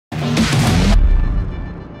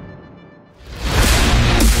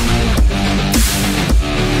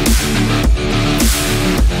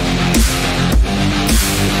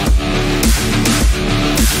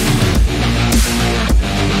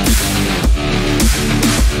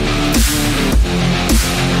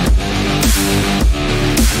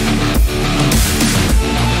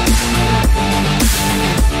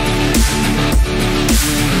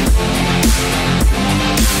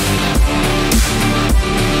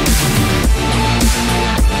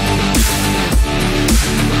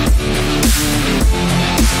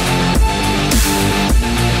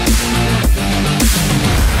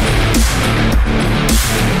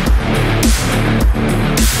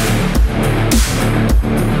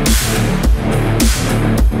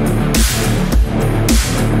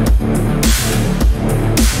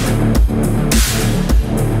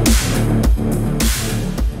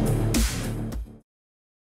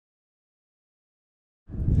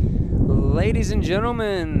Ladies and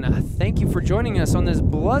gentlemen, thank you for joining us on this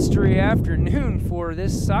blustery afternoon for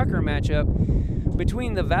this soccer matchup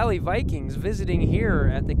between the Valley Vikings visiting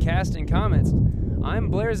here at the Caston Comets. I'm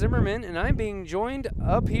Blair Zimmerman, and I'm being joined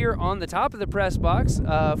up here on the top of the press box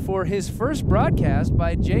for his first broadcast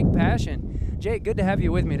by Jake Passion. Jake, good to have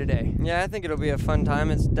you with me today. Yeah, I think it'll be a fun time.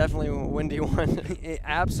 It's definitely a windy one.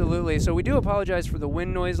 Absolutely. So we do apologize for the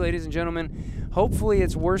wind noise, ladies and gentlemen. Hopefully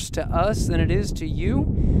it's worse to us than it is to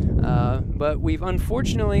you. But we've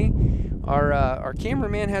unfortunately, our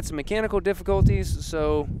cameraman had some mechanical difficulties,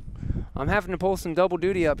 so I'm having to pull some double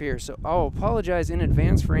duty up here. So I'll apologize in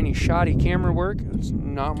advance for any shoddy camera work. It's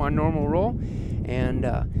not my normal role. And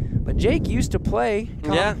but Jake used to play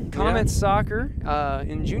Comets soccer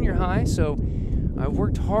in junior high, so I've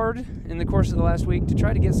worked hard in the course of the last week to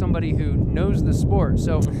try to get somebody who knows the sport.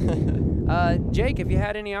 So, Jake, have you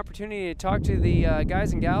had any opportunity to talk to the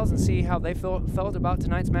guys and gals and see how they felt about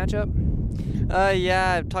tonight's matchup?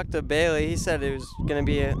 Yeah, I talked to Bailey. He said it was gonna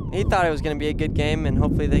be he thought it was gonna be a good game, and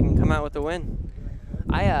hopefully they can come out with a win.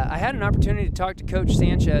 I had an opportunity to talk to Coach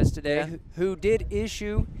Sanchez today, who did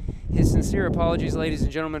issue his sincere apologies, ladies and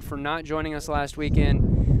gentlemen, for not joining us last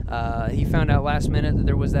weekend. He found out last minute that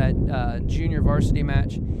there was that junior varsity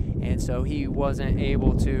match, and so he wasn't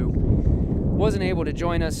able to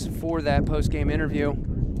join us for that post-game interview.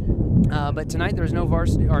 But tonight there's no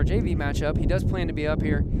varsity or JV matchup. He does plan to be up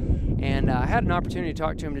here, and I had an opportunity to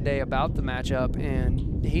talk to him today about the matchup,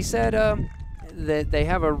 and he said that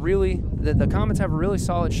the Comets have a really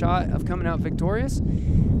solid shot of coming out victorious,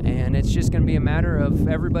 and it's just going to be a matter of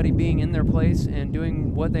everybody being in their place and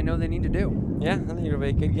doing what they know they need to do. Yeah, I think it'll be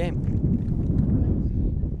a good game.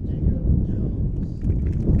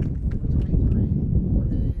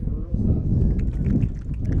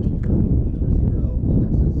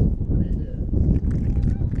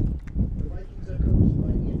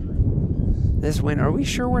 This win, are we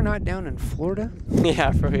sure we're not down in Florida?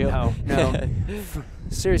 Yeah, for real. No.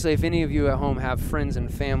 Seriously, if any of you at home have friends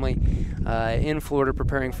and family in Florida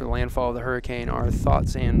preparing for the landfall of the hurricane, our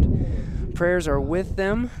thoughts and prayers are with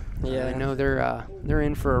them. Yeah, I know they're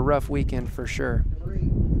in for a rough weekend for sure.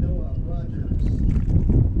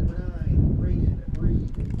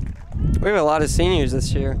 We have a lot of seniors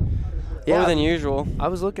this year, more than usual. I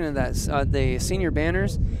was looking at that the senior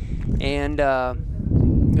banners, and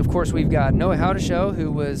of course we've got Noah Howdeshow,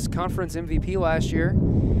 who was conference MVP last year,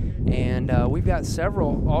 and we've got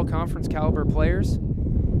several all-conference caliber players,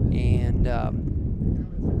 and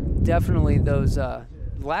definitely those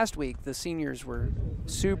last week the seniors were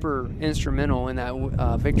super instrumental in that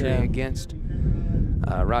victory against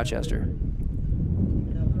Rochester.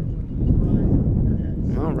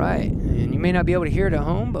 All right, and you may not be able to hear it at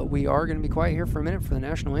home, but we are going to be quiet here for a minute for the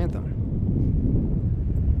national anthem.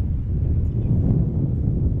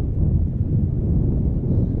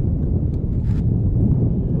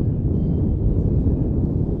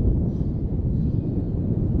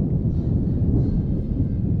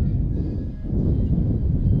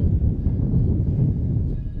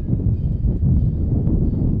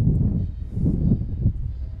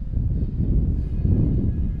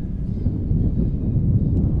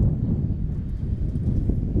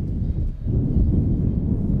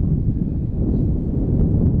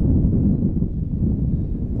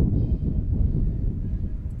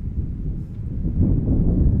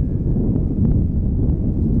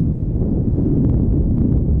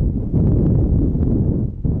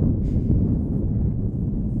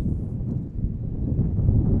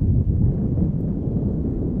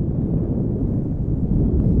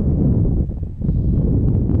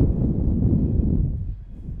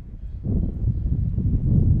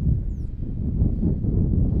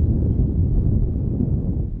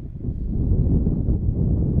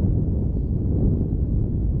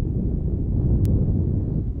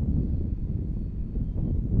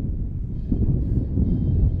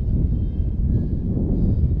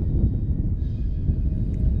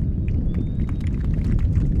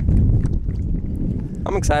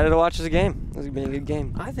 I'm excited to watch this game. This is going to be a good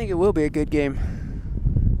game. I think it will be a good game.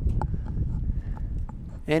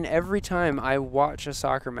 And every time I watch a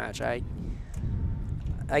soccer match, I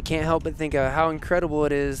can't help but think of how incredible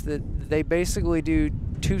it is that they basically do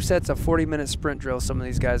 2 sets of 40-minute sprint drills, some of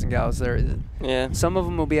these guys and gals. Some of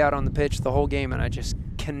them will be out on the pitch the whole game, and I just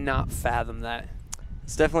cannot fathom that.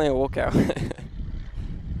 It's definitely a workout.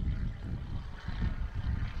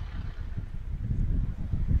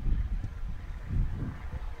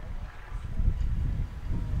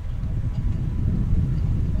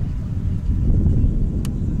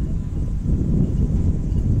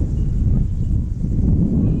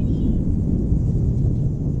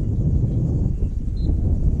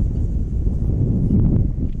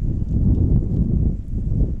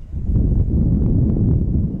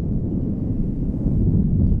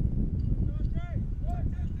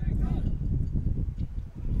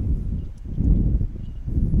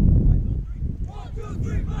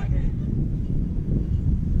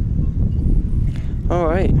 All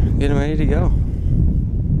right, getting ready to go.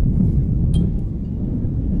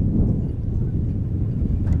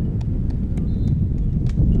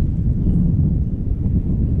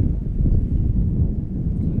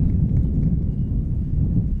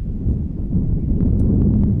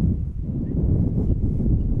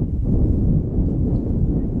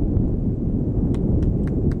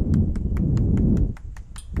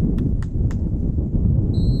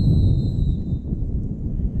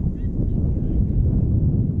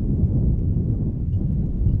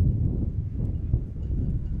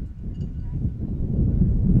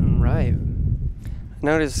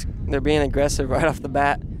 Notice they're being aggressive right off the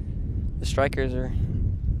bat. The strikers are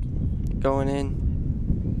going in.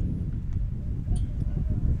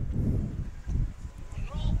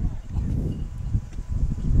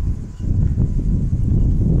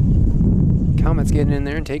 Comet's getting in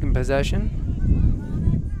there and taking possession.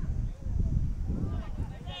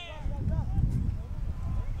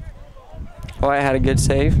 White had a good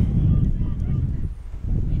save.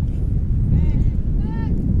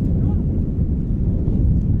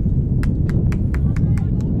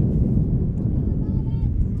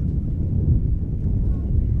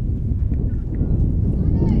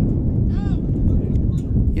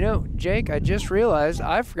 You know, Jake, I just realized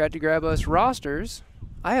I forgot to grab us rosters.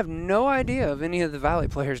 I have no idea of any of the Valley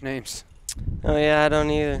players' names. Oh yeah, I don't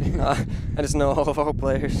either. I just know all of our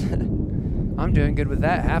players. I'm doing good with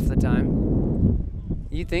that half the time.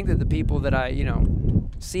 You think that the people that I,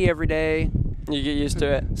 see every day, you get used to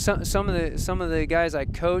it. Some of the guys I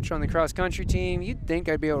coach on the cross country team, you'd think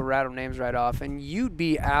I'd be able to rattle names right off, and you'd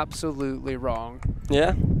be absolutely wrong.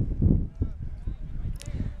 Yeah.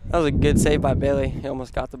 That was a good save by Bailey. He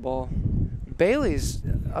almost got the ball. Bailey's,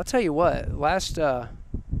 I'll tell you what, last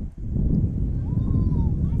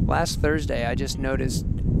Thursday I just noticed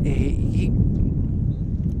he's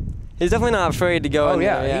definitely not afraid to go in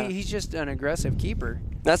there. Yeah. He's just an aggressive keeper.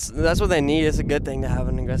 That's what they need. It's a good thing to have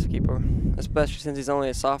an aggressive keeper, especially since he's only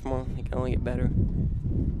a sophomore. He can only get better.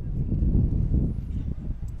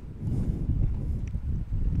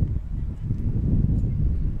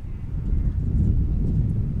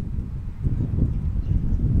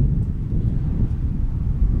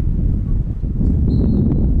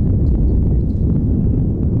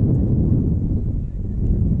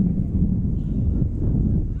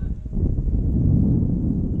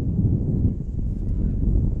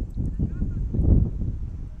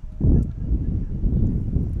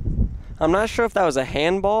 I'm not sure if that was a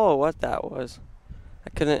handball or what that was.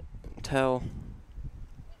 I couldn't tell.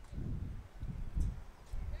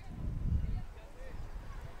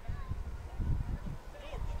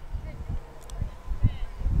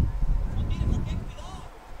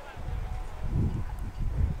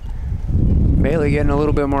 Bailey getting a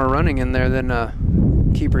little bit more running in there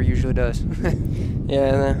than keeper usually does.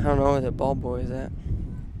 Yeah, and I don't know where the ball boy is at.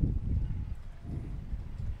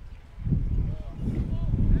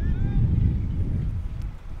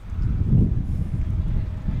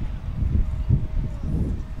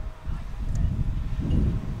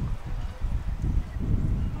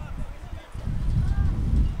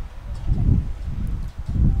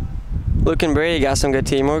 Luke and Brady got some good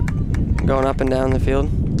teamwork going up and down the field.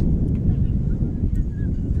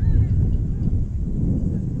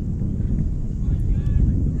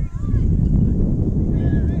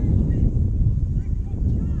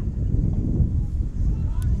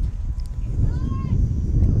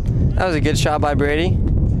 That was a good shot by Brady.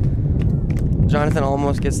 Jonathan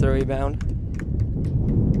almost gets the rebound.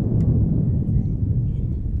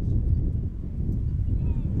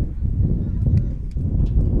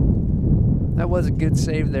 That was a good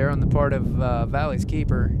save there on the part of Valley's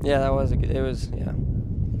keeper. Yeah, that was a good, it was, yeah.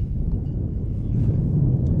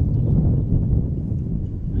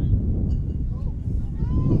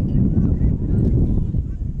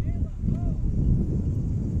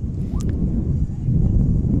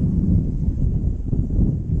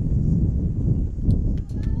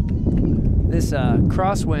 This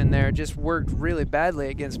crosswind there just worked really badly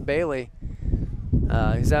against Bailey.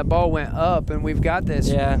 Because that ball went up, and we've got this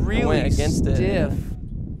really stiff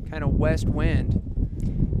kind of west wind.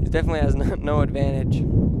 He definitely has no advantage.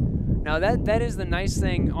 Now that is the nice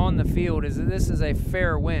thing on the field, is that this is a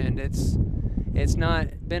fair wind. It's not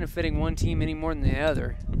benefiting one team any more than the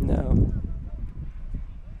other. No.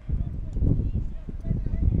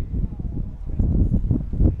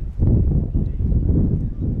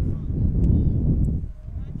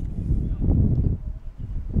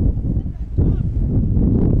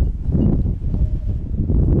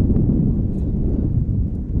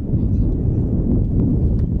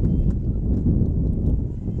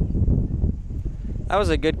 That was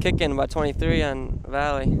a good kick in by 23 on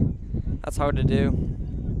Valley. That's hard to do.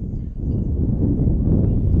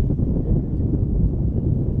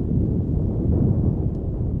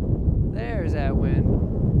 There's that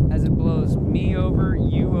wind. As it blows me over,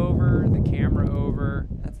 you over, the camera over.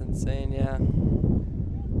 That's insane, yeah.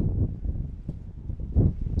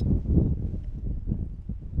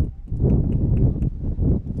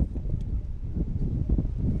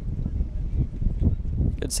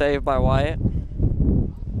 Good save by Wyatt.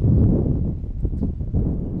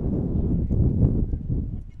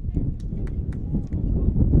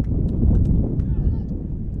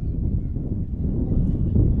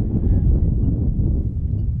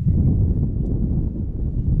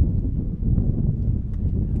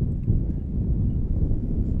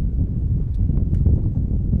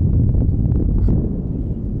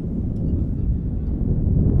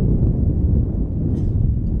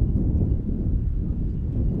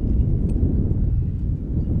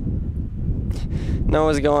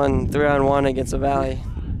 Noah's going 3-on-1 against a Valley.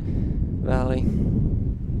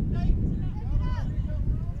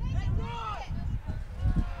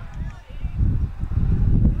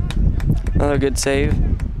 Another good save.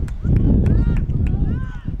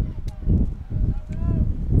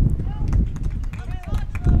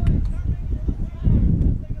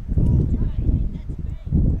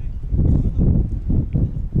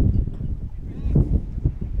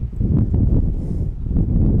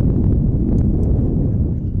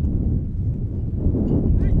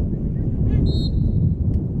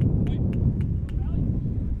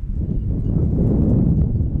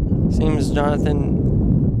 Seems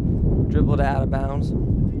Jonathan dribbled out of bounds.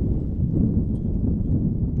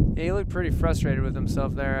 Yeah, he looked pretty frustrated with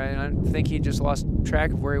himself there. I think he just lost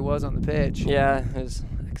track of where he was on the pitch. Yeah, it was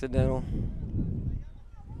accidental.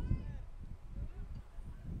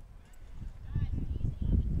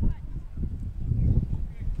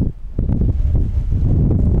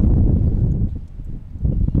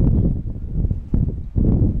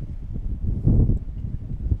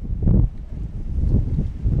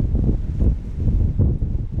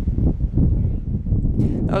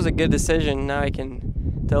 That was a good decision. Now he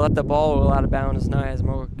can, to let the ball roll out of bounds, now he has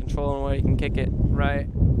more control on where he can kick it. Right.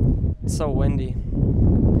 It's so windy.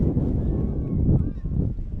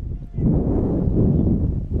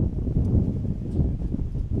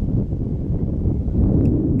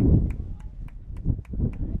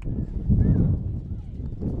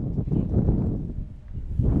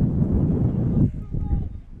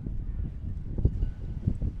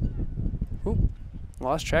 Oop.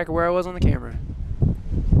 Lost track of where I was on the camera.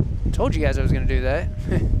 Told you guys I was going to do that.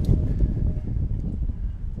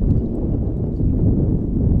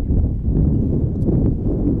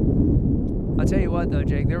 I'll tell you what though,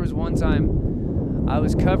 Jake, there was one time I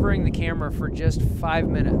was covering the camera for just 5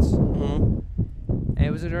 minutes. Mm-hmm. And it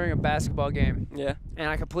was during a basketball game. Yeah. And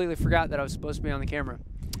I completely forgot that I was supposed to be on the camera.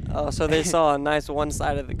 Oh, so they saw a nice one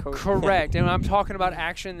side of the court. Correct. And I'm talking about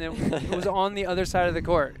action that was on the other side of the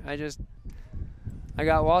court. I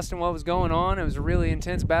got lost in what was going on. It was a really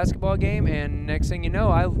intense basketball game, and next thing you know,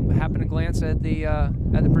 I happened to glance at the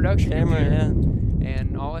production Camera, computer,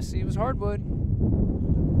 and all I see was hardwood.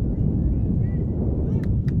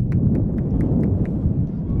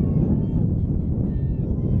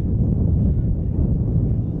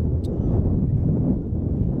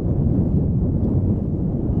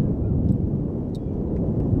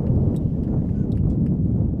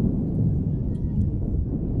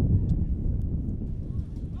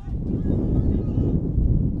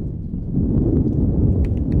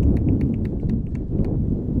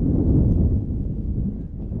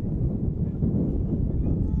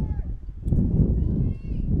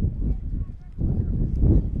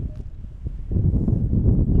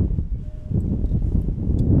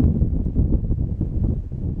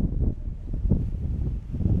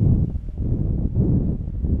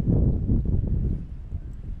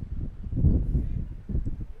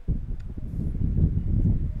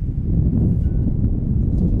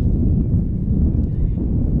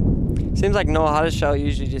 Seems like Noah Hottishell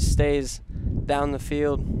usually just stays down the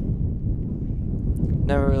field.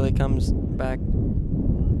 Never really comes back.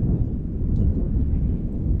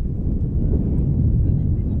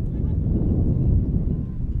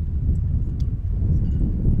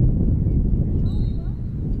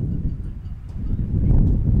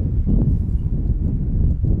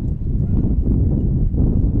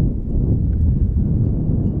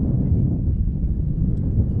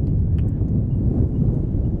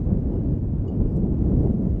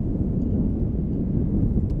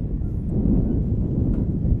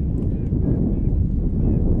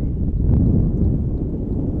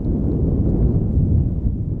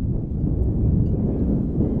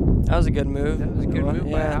 That was a good move. That was a good move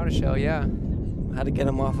by Howdeshell, yeah. Had to get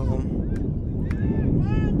him off of him.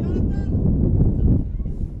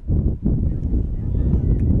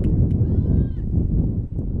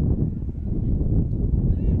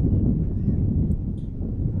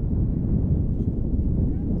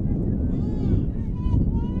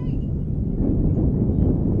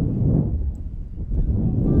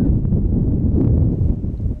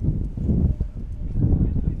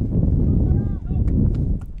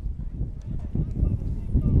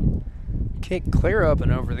 Kick clear up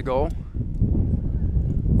and over the goal,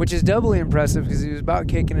 which is doubly impressive because he was about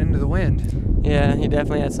kicking into the wind. Yeah, he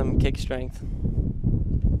definitely had some kick strength.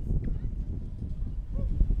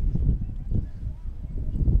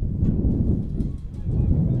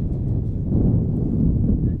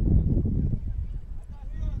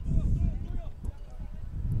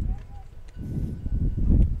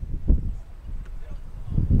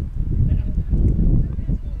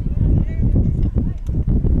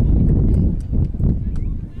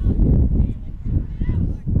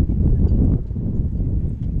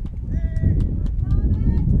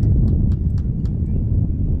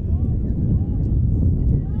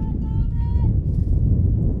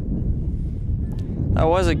 That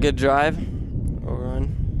was a good drive or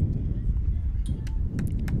run.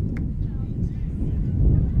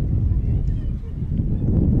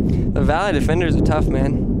 The Valley defenders are tough,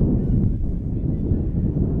 man.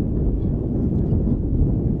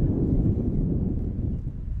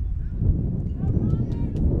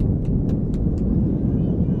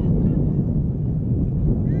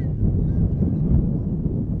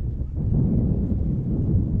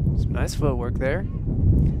 Some nice footwork there.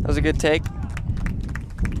 That was a good take.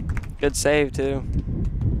 Good save too.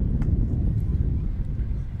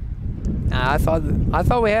 I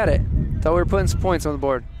thought we had it. Thought we were putting some points on the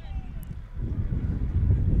board.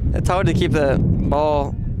 It's hard to keep the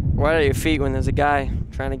ball right at your feet when there's a guy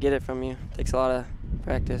trying to get it from you. Takes a lot of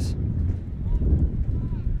practice.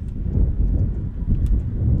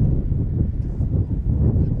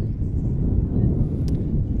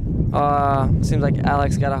 Seems like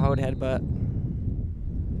Alex got a hard headbutt.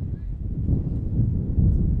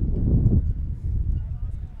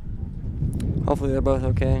 Hopefully they're both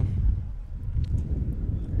okay.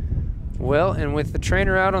 Well, and with the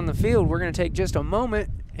trainer out on the field, we're going to take just a moment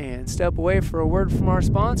and step away for a word from our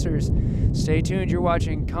sponsors. Stay tuned. You're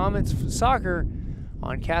watching Comets Soccer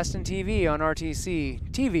on Caston TV on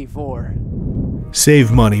RTC TV4.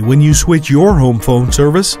 Save money when you switch your home phone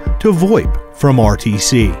service to VoIP from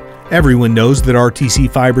RTC. Everyone knows that RTC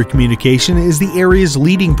Fiber Communication is the area's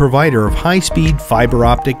leading provider of high-speed fiber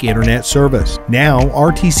optic internet service. Now,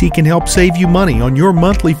 RTC can help save you money on your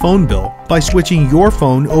monthly phone bill by switching your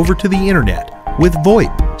phone over to the internet with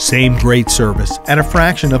VoIP. Same great service at a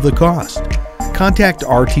fraction of the cost. Contact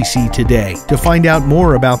RTC today to find out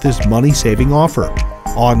more about this money-saving offer.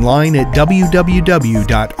 Online at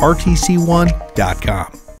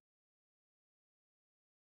www.rtc1.com.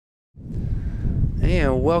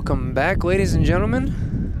 And welcome back, ladies and gentlemen.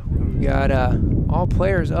 We've got all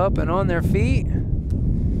players up and on their feet.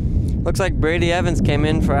 Looks like Brady Evans came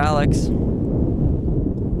in for Alex.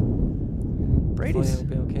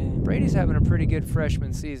 Brady's having a pretty good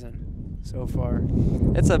freshman season so far.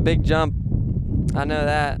 It's a big jump. I know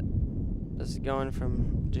that. This is going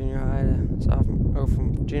from junior high to sophomore, or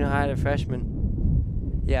from junior high to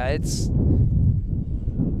freshman. Yeah, it's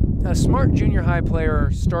a smart junior high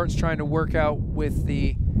player starts trying to work out with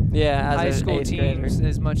the high school teams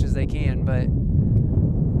as much as they can, but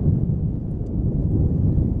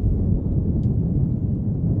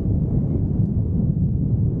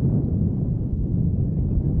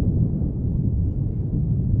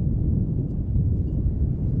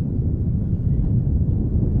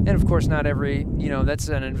and of course not every, that's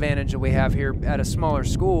an advantage that we have here at a smaller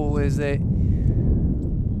school, is that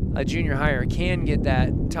a junior higher can get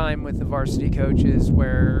that time with the varsity coaches,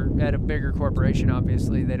 where at a bigger corporation,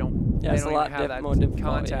 obviously, they don't even have that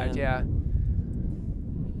contact. Yeah.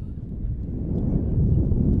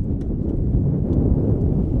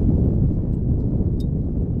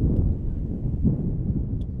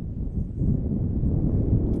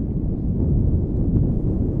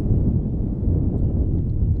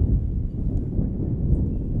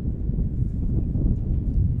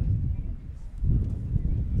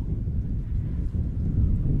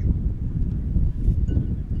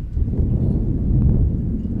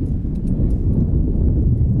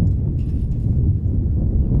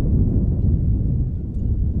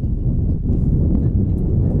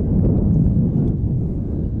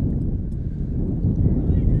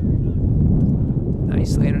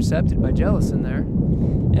 Nicely intercepted by Jellison there.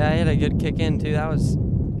 Yeah, he had a good kick in too. That was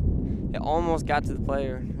It almost got to the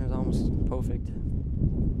player. It was almost perfect.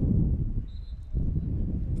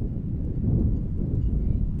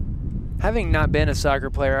 Having not been a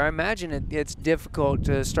soccer player, I imagine it's difficult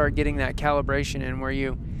to start getting that calibration in where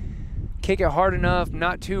you kick it hard enough,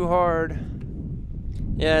 not too hard.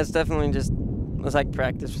 Yeah, it's definitely just, it's like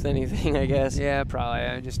practice with anything, I guess. Yeah, probably.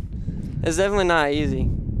 It's definitely not easy.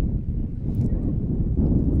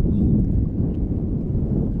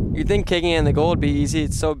 You'd think kicking it in the goal would be easy.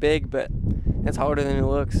 It's so big, but it's harder than it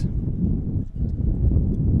looks.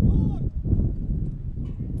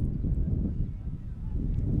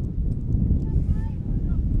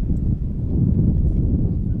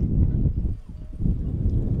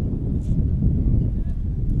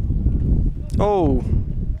 Oh,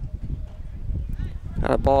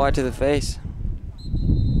 got a ball right to the face.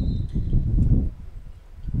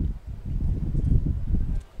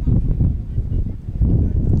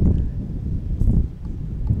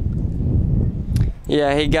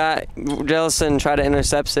 Yeah, he got Jellison tried to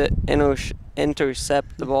intercept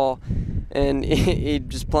the ball, and he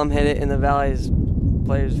just plumb hit it in the Valley's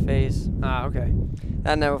player's face. Ah, okay.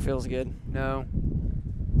 That never feels good. No.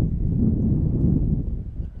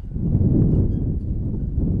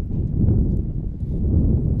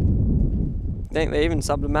 I think they even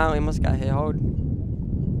subbed him out. He must have got hit hard.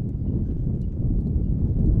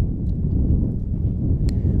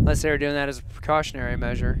 Unless they were doing that as a precautionary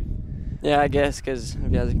measure. Yeah, I guess, because if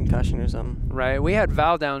he has a concussion or something. Right. We had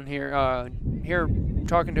Val down here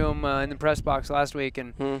talking to him in the press box last week,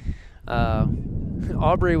 and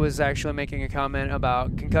Aubrey was actually making a comment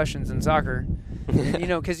about concussions in soccer. You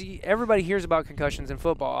know, because everybody hears about concussions in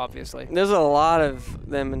football, obviously. There's a lot of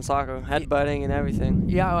them in soccer, headbutting and everything.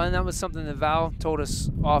 Yeah, and that was something that Val told us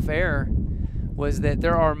off air, was that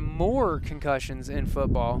there are more concussions in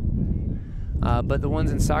football, but the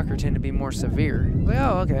ones in soccer tend to be more severe. Like,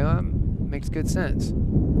 oh, okay, well, that makes good sense.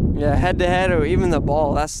 Yeah, head-to-head or even the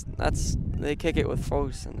ball, that's they kick it with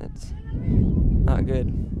force, and it's not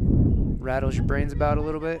good. Rattles your brains about a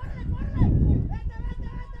little bit.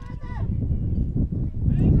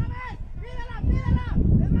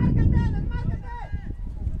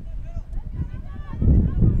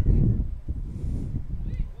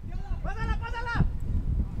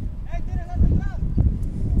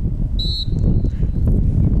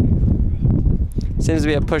 Seems to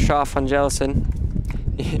be a push off on Jellison.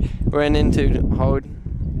 Ran into hard.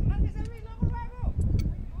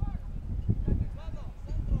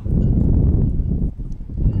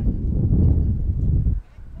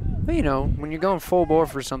 Well, you know, when you're going full bore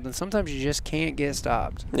for something, sometimes you just can't get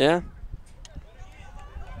stopped. Yeah.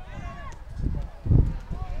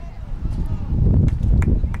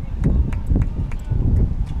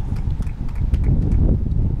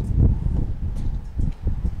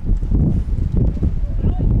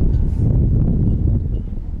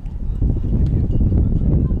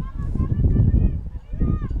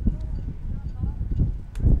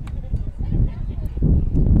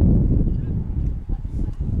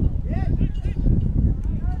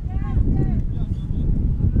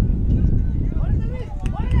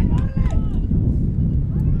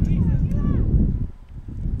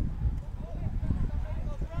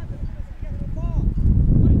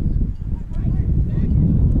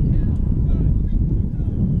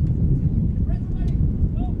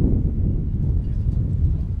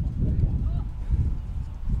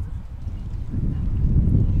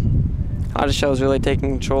 Shell's really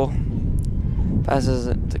taking control. Passes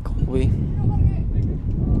it to Colby.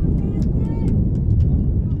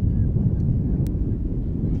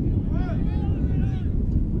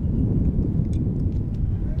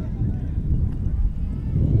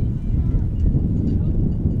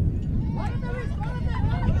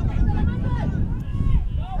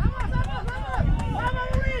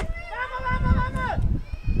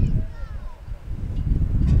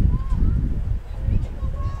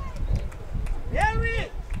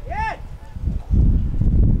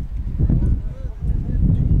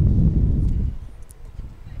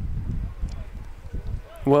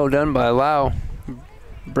 Well done by Lau,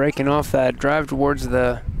 breaking off that drive towards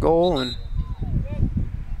the goal. And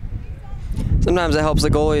sometimes it helps the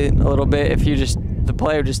goalie a little bit if the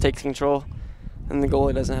player just takes control, and the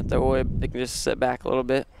goalie doesn't have to worry. They can just sit back a little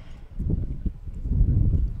bit.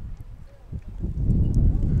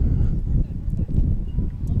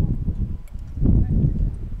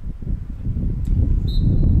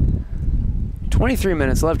 .23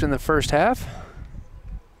 minutes left in the first half.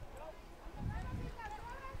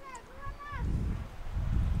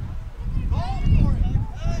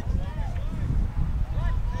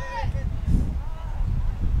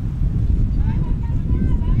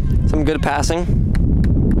 Some good passing.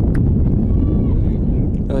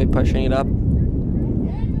 really pushing it up.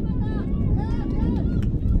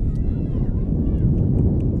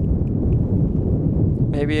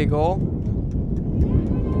 Maybe a goal.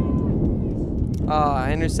 Ah,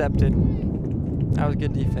 intercepted. That was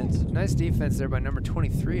good defense. Nice defense there by number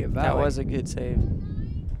 23 of Valley. That was a good save.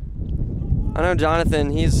 I know Jonathan,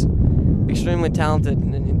 he's extremely talented,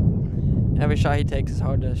 and every shot he takes is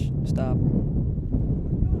hard to stop.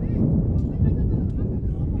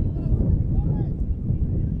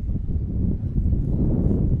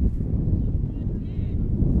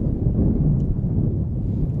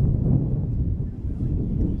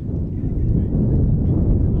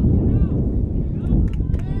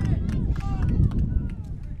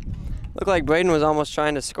 Looked like Braden was almost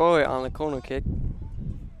trying to score it on the corner kick.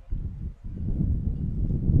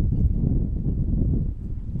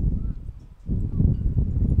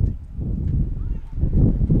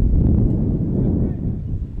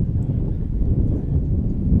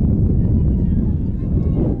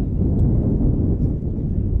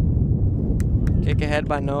 Kick ahead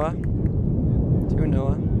by Noah. To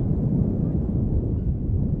Noah.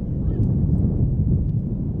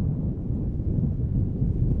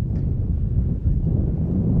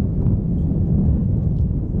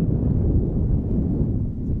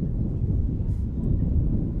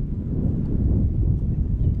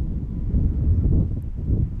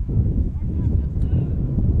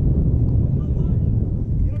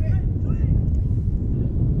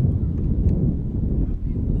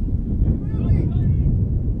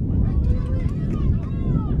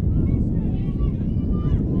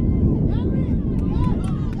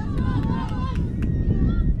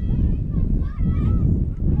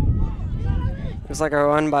 Looks like a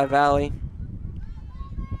run by Valley.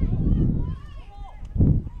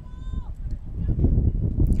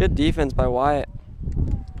 Good defense by Wyatt.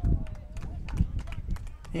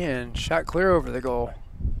 And shot clear over the goal.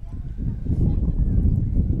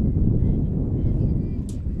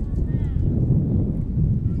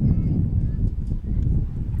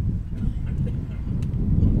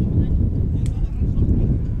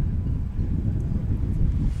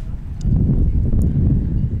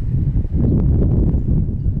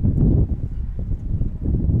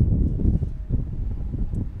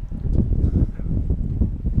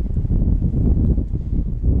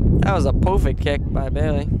 That was a perfect kick by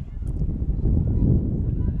Bailey.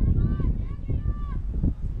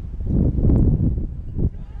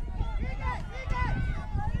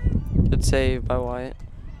 Good save by Wyatt.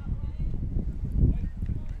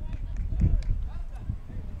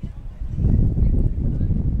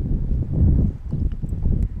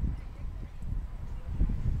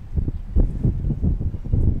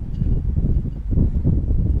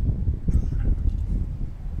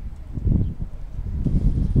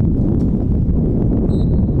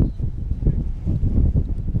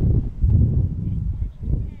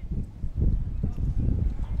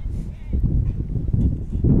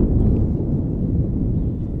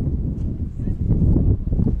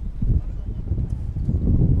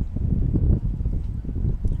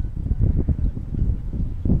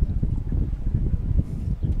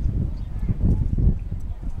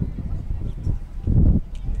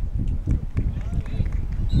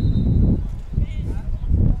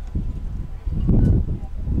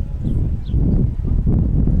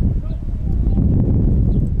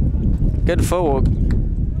 Good footwork.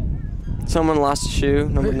 Someone lost a shoe,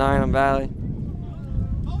 number 9 on Valley.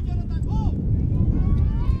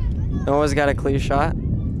 Noah's got a clear shot.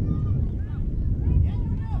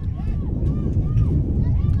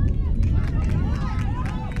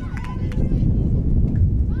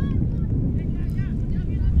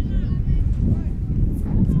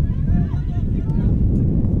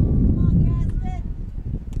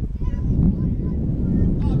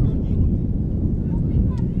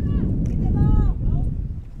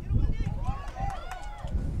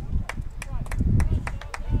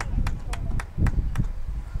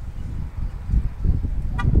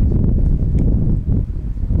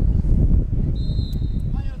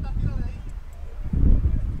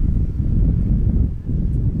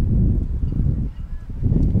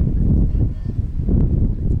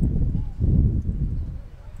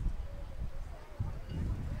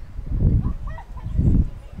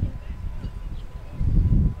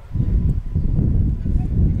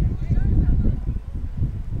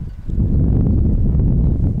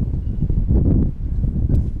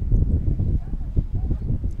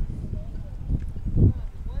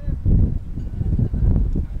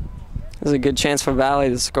 There's a good chance for Valley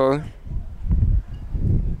to score.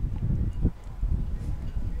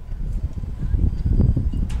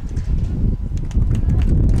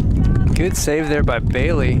 Good save there by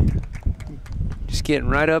Bailey. Just getting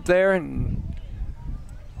right up there and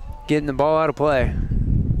getting the ball out of play.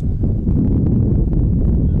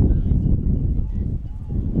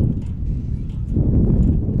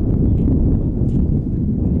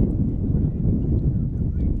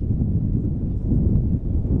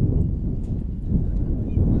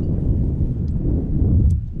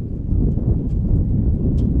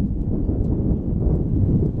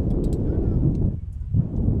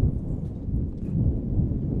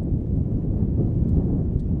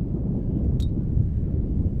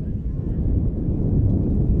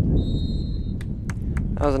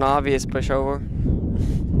 That was an obvious pushover.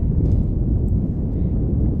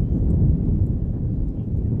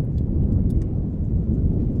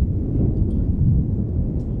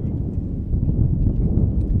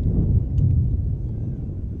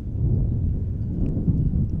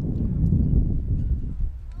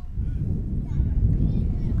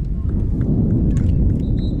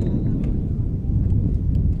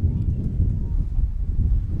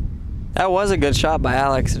 That was a good shot by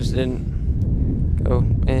Alex. It just didn't go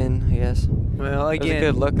in, I guess. Well, again, it was a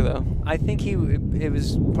good look though. I think it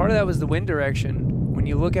was part of that was the wind direction. When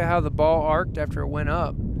you look at how the ball arced after it went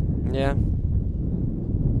up. Yeah.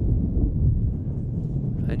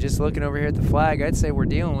 And just looking over here at the flag, I'd say we're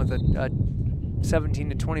dealing with a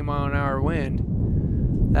 17 to 20 mile an hour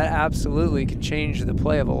wind. That absolutely can change the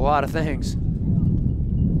play of a lot of things.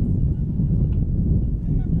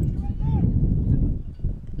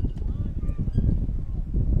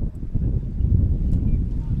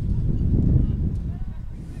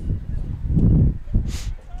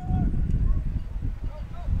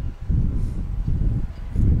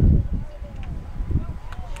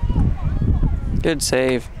 Good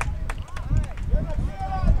save.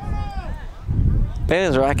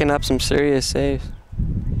 Bailey's racking up some serious saves.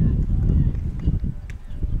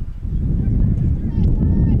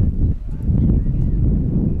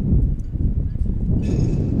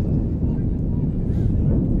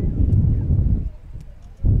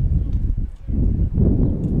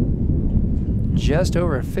 Just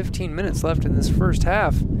over 15 minutes left in this first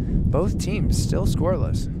half. Both teams still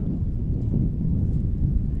scoreless.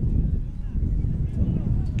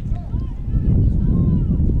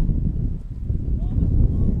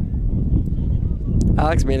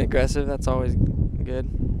 Alex being aggressive, that's always good.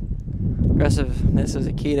 Aggressiveness is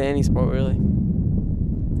a key to any sport, really.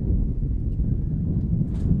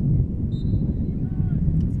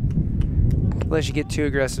 Unless you get too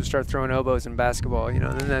aggressive, start throwing elbows in basketball, you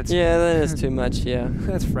know, then that's... Yeah, that is too much, yeah.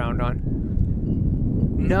 That's frowned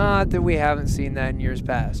on. Not that we haven't seen that in years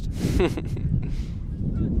past.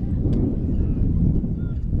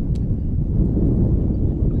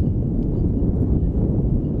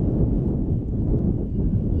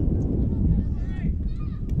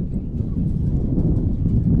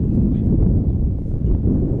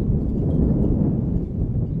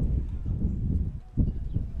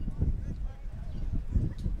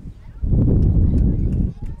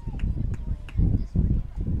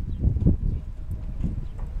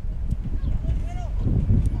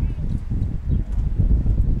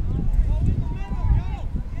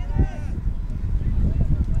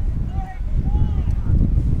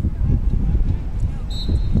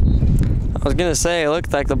 I was gonna say, it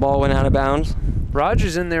looked like the ball went out of bounds.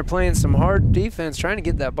 Rogers in there playing some hard defense, trying to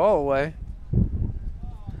get that ball away.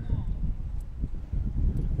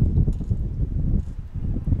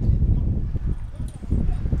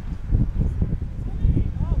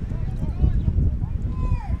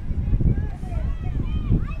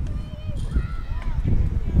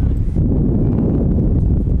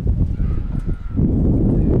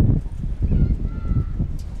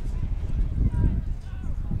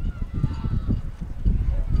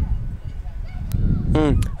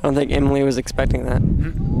 I don't think Emily was expecting that.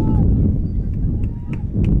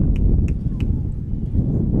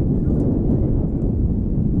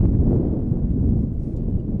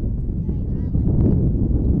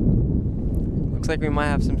 Looks like we might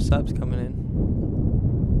have some subs coming in.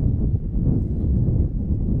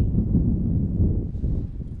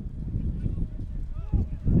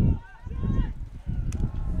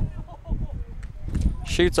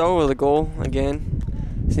 Shoots over the goal again.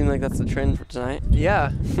 Seems like that's the trend for tonight.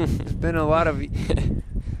 Yeah, there's been a lot of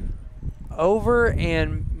over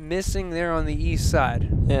and missing there on the east side.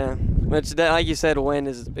 Yeah, which, like you said, wind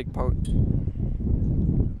is a big part.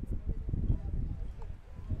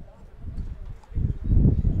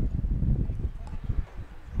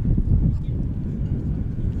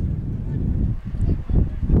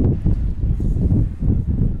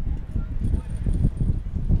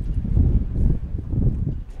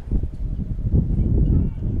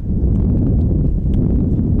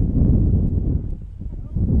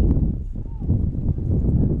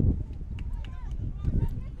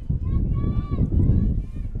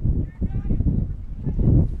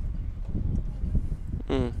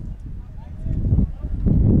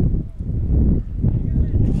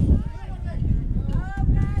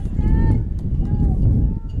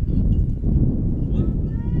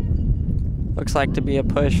 Looks like to be a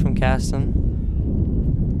push from Caston.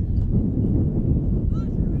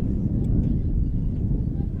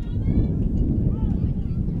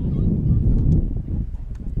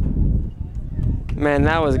 Man,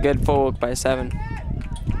 that was a good forward by 7.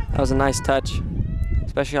 That was a nice touch,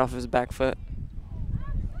 especially off his back foot.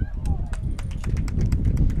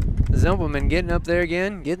 Zimpelman getting up there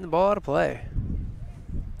again, getting the ball out of play.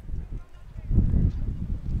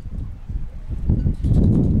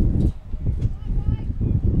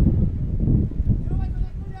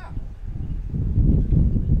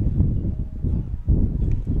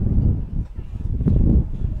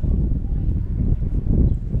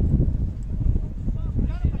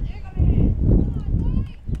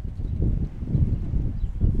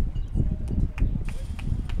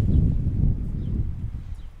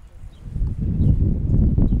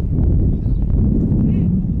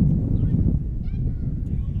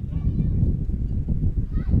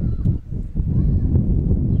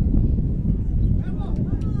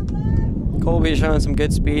 Colby showing some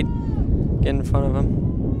good speed, getting in front of him.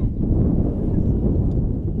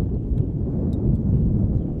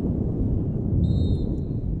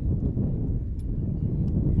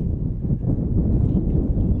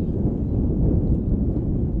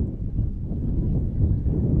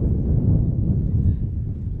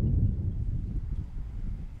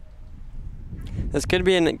 This could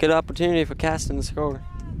be a good opportunity for Caston to score.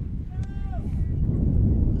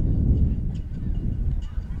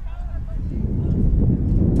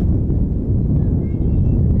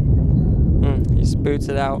 Boots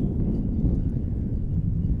it out.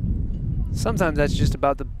 Sometimes that's just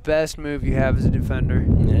about the best move you have as a defender.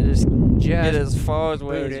 Yeah, just get as far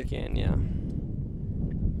away as you can, yeah.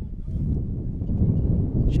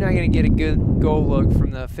 You're not going to get a good goal look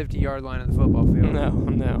from the 50-yard line of the football field. No,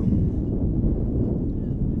 no.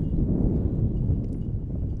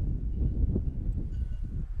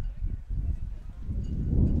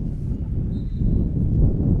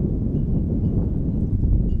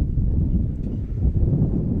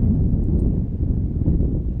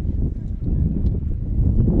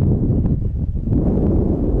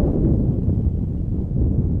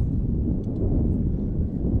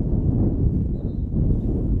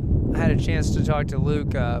 Chance to talk to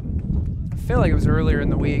Luke. I feel like it was earlier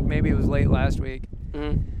in the week, maybe it was late last week.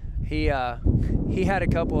 He had a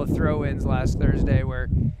couple of throw-ins last Thursday where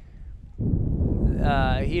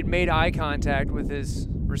he had made eye contact with his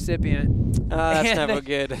recipient. That's never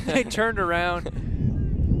good. They turned around.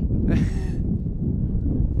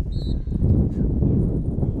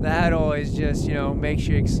 That always just, you know, makes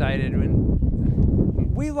you excited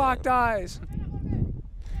when we locked eyes.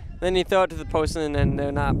 Then you throw it to the post and then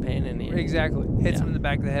they're not paying any. Exactly. Hits him in the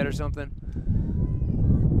back of the head or something.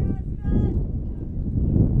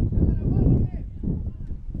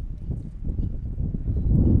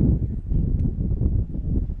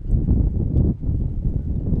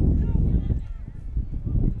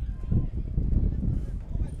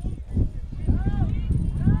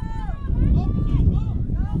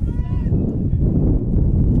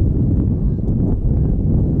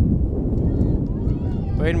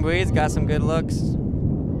 Breed's got some good looks.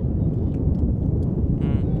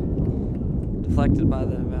 Deflected by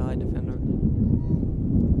the Valley defender.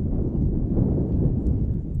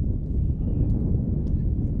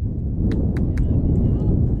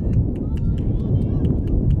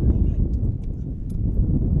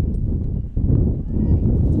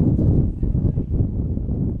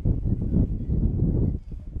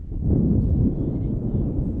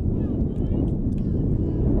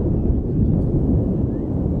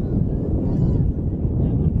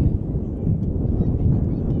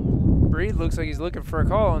 Looks like he's looking for a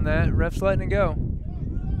call on that. Ref's letting it go.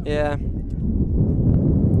 Yeah. It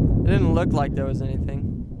didn't look like there was anything.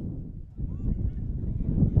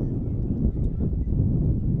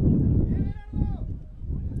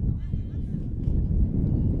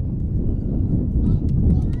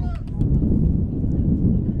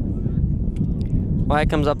 White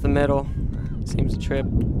comes up the middle. Seems to trip.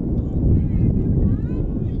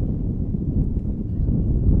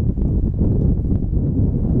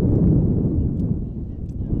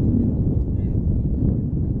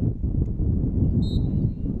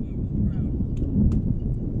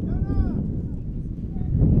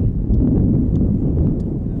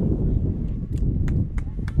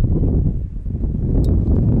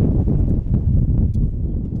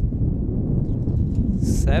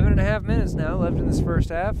 Minutes now left in this first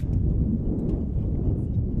half.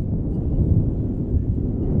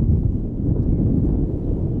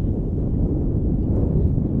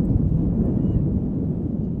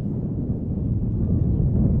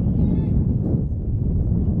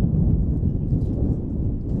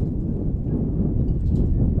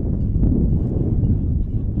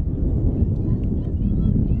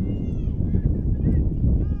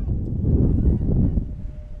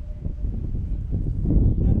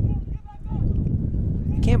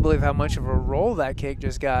 believe how much of a roll that kick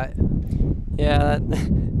just got. Yeah,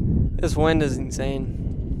 this wind is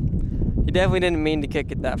insane. He definitely didn't mean to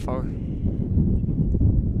kick it that far.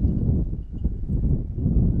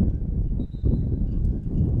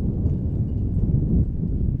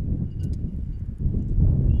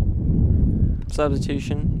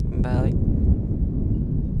 Substitution from Valley.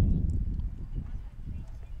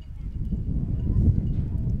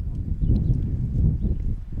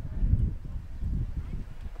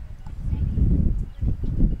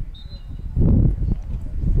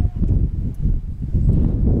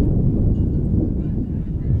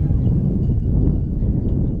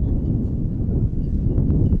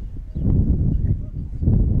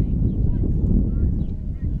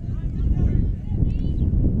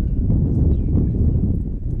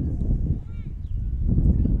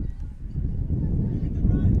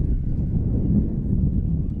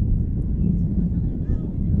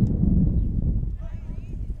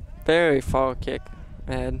 Very far kick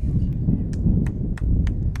ahead.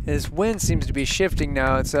 His wind seems to be shifting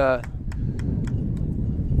now. It's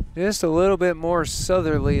just a little bit more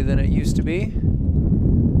southerly than it used to be,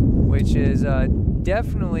 which is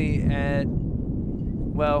definitely at,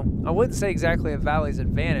 well, I wouldn't say exactly a Valley's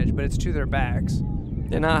advantage, but it's to their backs.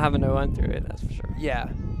 They're not having to run through it, that's for sure. Yeah.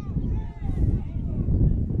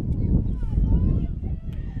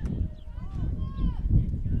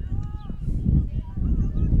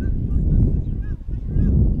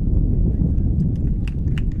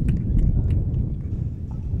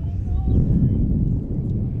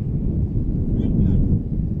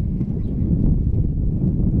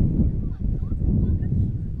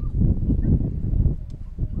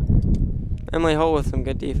 Emily Holt with some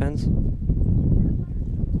good defense.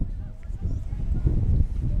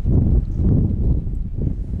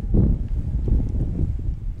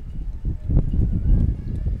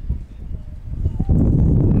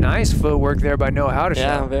 Nice footwork there by Noah Howdeshaw.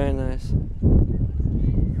 Yeah, very nice.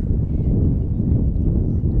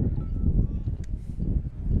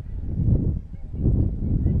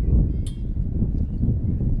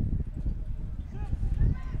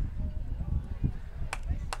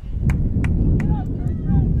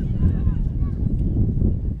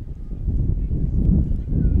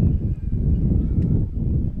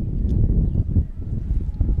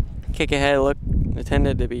 Kick ahead look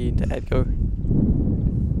intended to be to Edgar.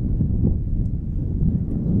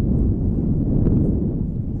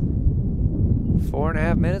 Four and a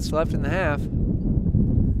half minutes left in the half.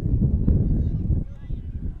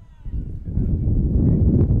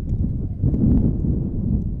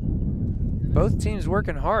 Both teams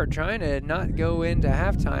working hard, trying to not go into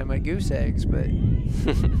halftime at goose eggs, but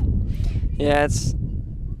yeah, it's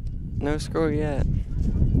no score yet.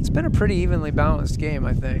 It's been a pretty evenly balanced game,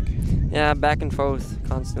 I think. Yeah, back and forth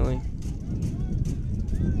constantly.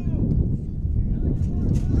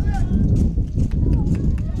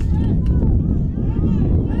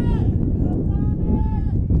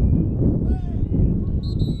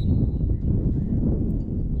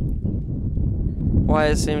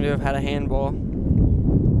 Wyatt seemed to have had a handball.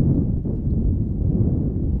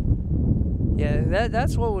 Yeah,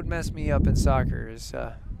 that's what would mess me up in soccer is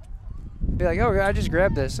be like, oh, I just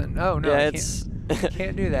grabbed this, and oh no, yeah, I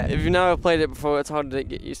can't do that. If you've never played it before, it's hard to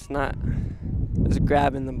get used to not just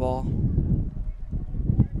grabbing the ball.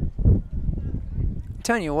 I'm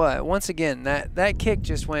telling you what, once again, that kick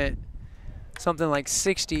just went something like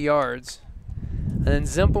 60 yards, and then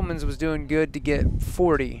Zimpelman's was doing good to get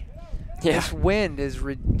 40. Yeah. This wind is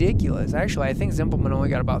ridiculous. Actually, I think Zimpelman only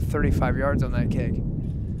got about 35 yards on that kick.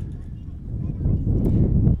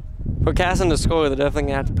 For Caston to score, they're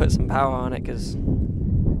definitely going to have to put some power on it because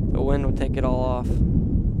the wind will take it all off.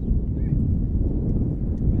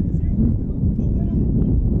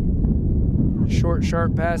 Short,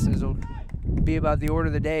 sharp passes will be about the order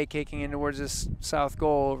of the day, kicking in towards this south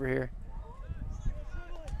goal over here.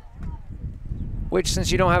 Which,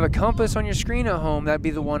 since you don't have a compass on your screen at home, that'd be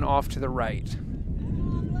the one off to the right.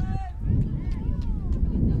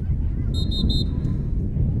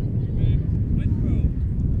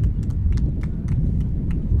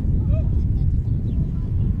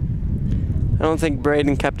 I don't think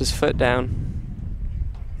Braden kept his foot down.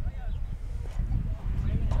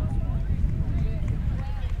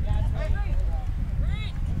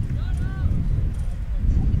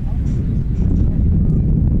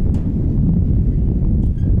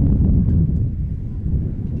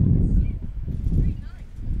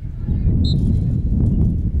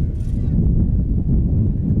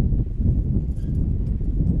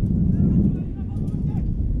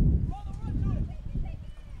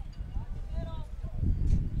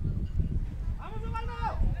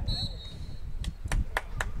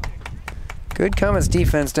 Good Comets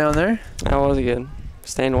defense down there. That was good.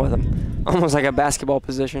 Staying with him. Almost like a basketball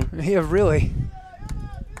position. Yeah, really.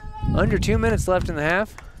 Under 2 minutes left in the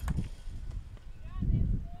half.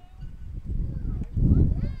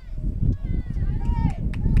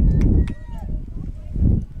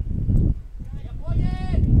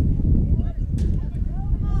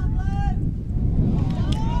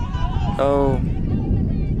 Oh.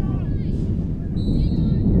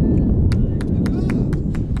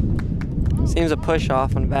 Seems a push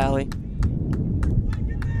off on Valley.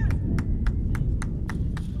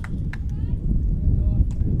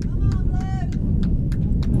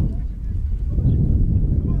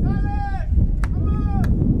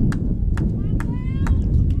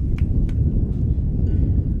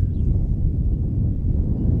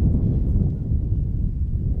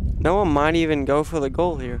 Noah might even go for the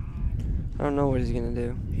goal here. I don't know what he's going to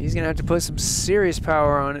do. He's going to have to put some serious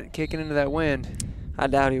power on it, kicking into that wind. I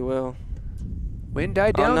doubt he will. Wind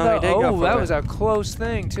died down. Oh, no, he did go for that it. was a close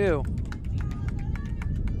thing, too.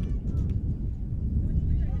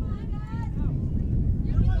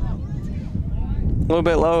 A little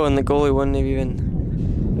bit low, and the goalie wouldn't have even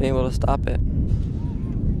been able to stop it.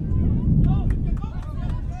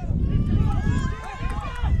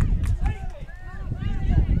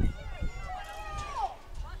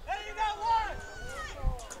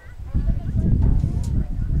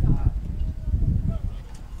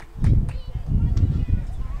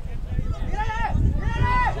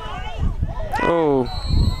 Oh.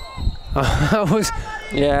 That was.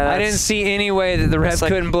 Yeah. I didn't see any way that the ref like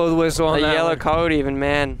couldn't blow the whistle on a that yellow one. card even,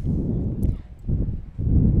 man.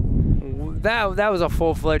 That was a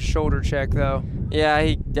full-fledged shoulder check, though. Yeah,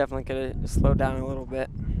 he definitely could have slowed down a little bit.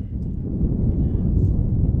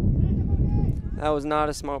 That was not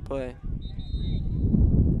a smart play.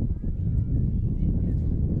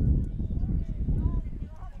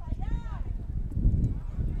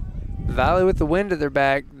 Valley with the wind at their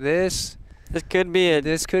back. This could be it.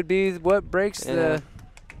 This could be what breaks the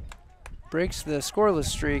scoreless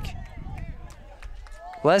streak.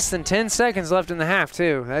 Less than 10 seconds left in the half,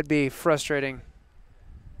 too. That'd be frustrating.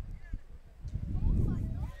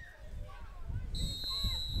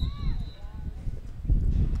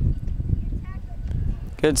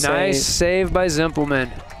 Good save. Nice save by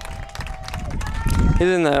Zimpelman. He's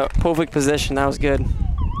in the perfect position. That was good.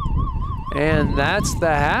 And that's the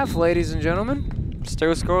half, ladies and gentlemen.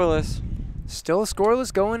 Still scoreless. Still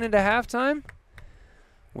scoreless going into halftime.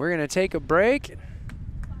 We're going to take a break.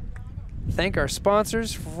 Thank our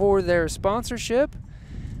sponsors for their sponsorship.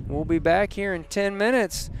 We'll be back here in 10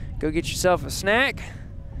 minutes. Go get yourself a snack.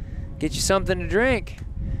 Get you something to drink.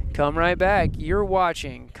 Come right back. You're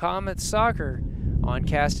watching Comet Soccer on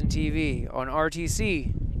Caston TV on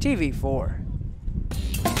RTC TV4.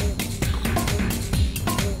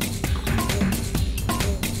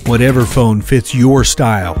 Whatever phone fits your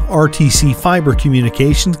style, RTC Fiber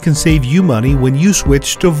Communications can save you money when you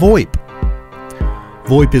switch to VoIP.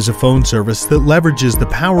 VoIP is a phone service that leverages the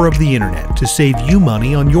power of the internet to save you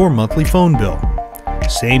money on your monthly phone bill.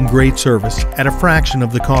 Same great service at a fraction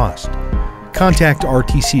of the cost. Contact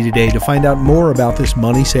RTC today to find out more about this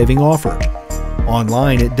money-saving offer.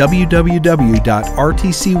 Online at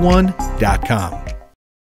www.rtc1.com.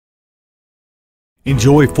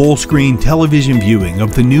 Enjoy full-screen television viewing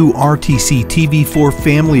of the new RTC TV4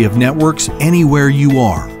 family of networks anywhere you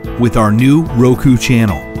are with our new Roku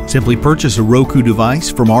channel. Simply purchase a Roku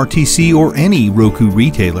device from RTC or any Roku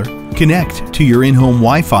retailer, connect to your in-home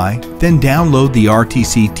Wi-Fi, then download the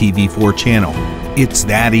RTC TV4 channel. It's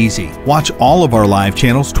that easy. Watch all of our live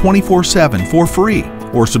channels 24/7 for free,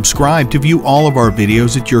 or subscribe to view all of our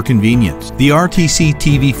videos at your convenience. The RTC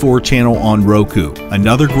TV4 channel on Roku,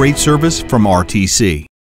 another great service from RTC.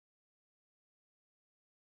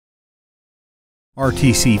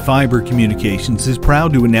 RTC Fiber Communications is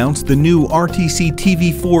proud to announce the new RTC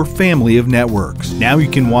TV4 family of networks. Now you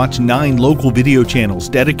can watch 9 local video channels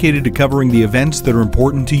dedicated to covering the events that are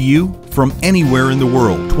important to you from anywhere in the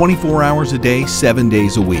world, 24 hours a day, 7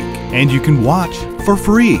 days a week. And you can watch for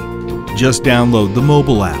free. Just download the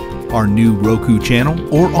mobile app, our new Roku channel,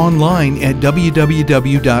 or online at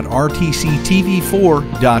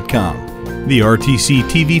www.rtctv4.com. The RTC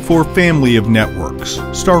TV4 family of networks.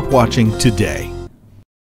 Start watching today.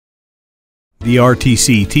 The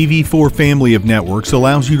RTC TV4 family of networks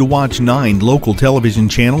allows you to watch 9 local television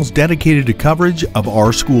channels dedicated to coverage of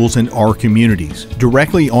our schools and our communities,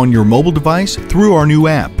 directly on your mobile device through our new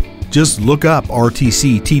app. Just look up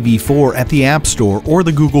RTC TV4 at the App Store or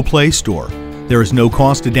the Google Play Store. There is no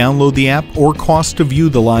cost to download the app or cost to view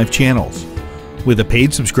the live channels. With a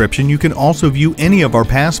paid subscription, you can also view any of our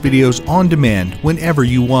past videos on demand whenever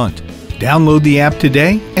you want. Download the app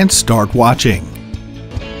today and start watching.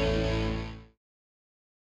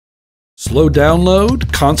 Slow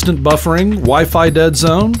download, constant buffering, Wi-Fi dead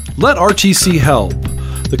zone? Let RTC help.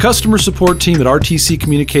 The customer support team at RTC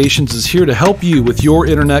Communications is here to help you with your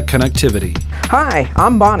internet connectivity. Hi,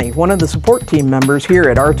 I'm Bonnie, one of the support team members here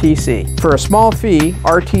at RTC. For a small fee,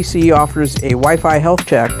 RTC offers a Wi-Fi health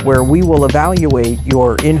check where we will evaluate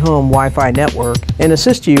your in-home Wi-Fi network and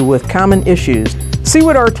assist you with common issues. See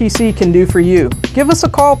what RTC can do for you. Give us a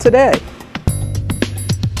call today.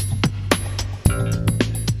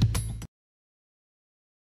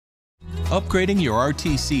 Upgrading your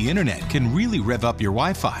RTC internet can really rev up your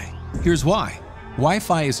Wi-Fi. Here's why.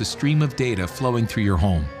 Wi-Fi is a stream of data flowing through your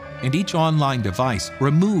home, and each online device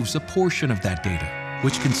removes a portion of that data,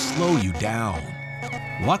 which can slow you down.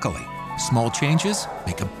 Luckily, small changes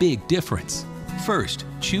make a big difference. First,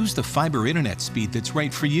 choose the fiber internet speed that's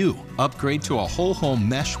right for you. Upgrade to a whole home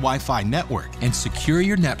mesh Wi-Fi network and secure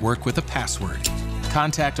your network with a password.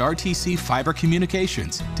 Contact RTC Fiber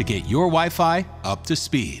Communications to get your Wi-Fi up to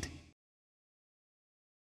speed.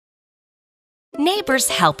 Neighbors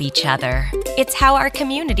help each other. It's how our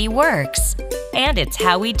community works. And it's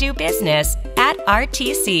how we do business at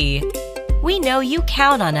RTC. We know you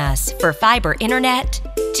count on us for fiber internet,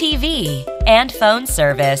 TV, and phone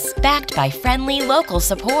service backed by friendly local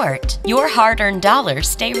support. Your hard-earned dollars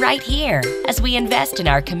stay right here as we invest in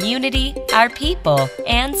our community, our people,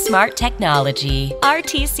 and smart technology.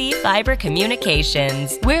 RTC Fiber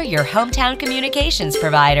Communications. We're your hometown communications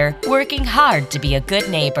provider, working hard to be a good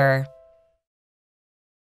neighbor.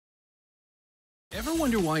 Ever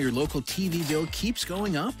wonder why your local TV bill keeps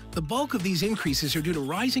going up? The bulk of these increases are due to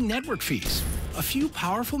rising network fees. A few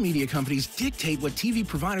powerful media companies dictate what TV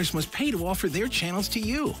providers must pay to offer their channels to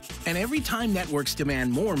you. And every time networks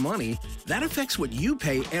demand more money, that affects what you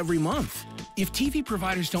pay every month. If TV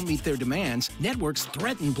providers don't meet their demands, networks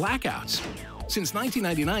threaten blackouts. Since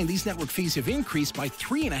 1999, these network fees have increased by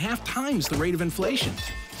 3.5 times the rate of inflation.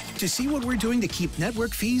 To see what we're doing to keep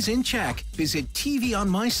network fees in check, visit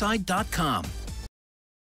tvonmyside.com.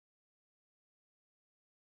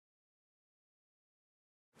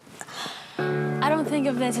 I don't think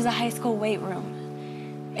of this as a high school weight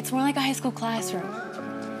room. It's more like a high school classroom.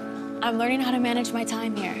 I'm learning how to manage my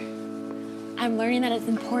time here. I'm learning that it's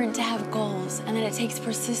important to have goals and that it takes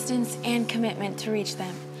persistence and commitment to reach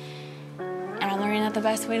them. And I'm learning that the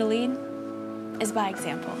best way to lead is by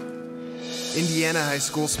example. Indiana High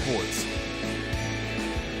School Sports.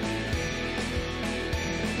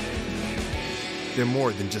 They're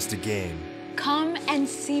more than just a game. Come and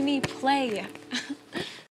see me play.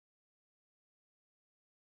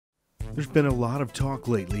 There's been a lot of talk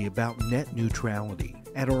lately about net neutrality.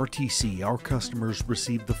 At RTC, our customers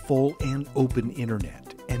receive the full and open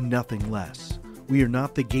internet, and nothing less. We are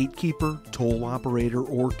not the gatekeeper, toll operator,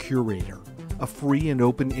 or curator. A free and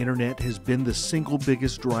open internet has been the single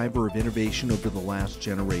biggest driver of innovation over the last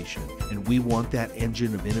generation, and we want that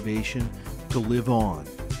engine of innovation to live on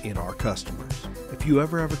in our customers. If you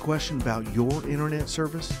ever have a question about your internet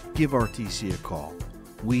service, give RTC a call.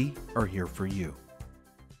 We are here for you.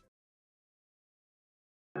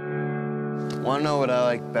 Want to know what I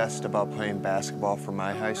like best about playing basketball for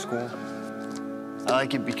my high school? I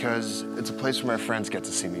like it because it's a place where my friends get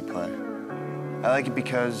to see me play. I like it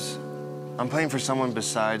because I'm playing for someone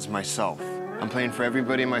besides myself. I'm playing for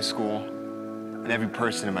everybody in my school and every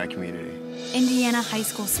person in my community. Indiana High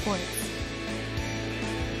School Sports.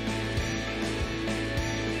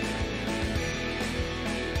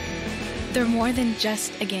 They're more than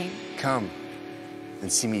just a game. Come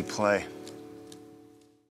and see me play.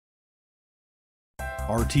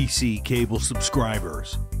 RTC cable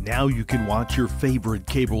subscribers. Now you can watch your favorite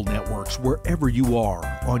cable networks wherever you are,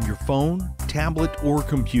 on your phone, tablet, or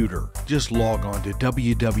computer. Just log on to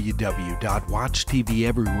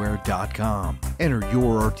www.watchtveverywhere.com. Enter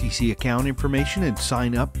your RTC account information and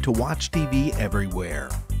sign up to watch TV everywhere.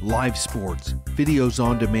 Live sports, videos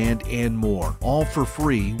on demand, and more, all for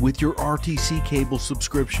free with your RTC cable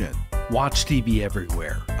subscription. Watch TV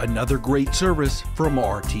everywhere. Another great service from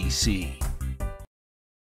RTC.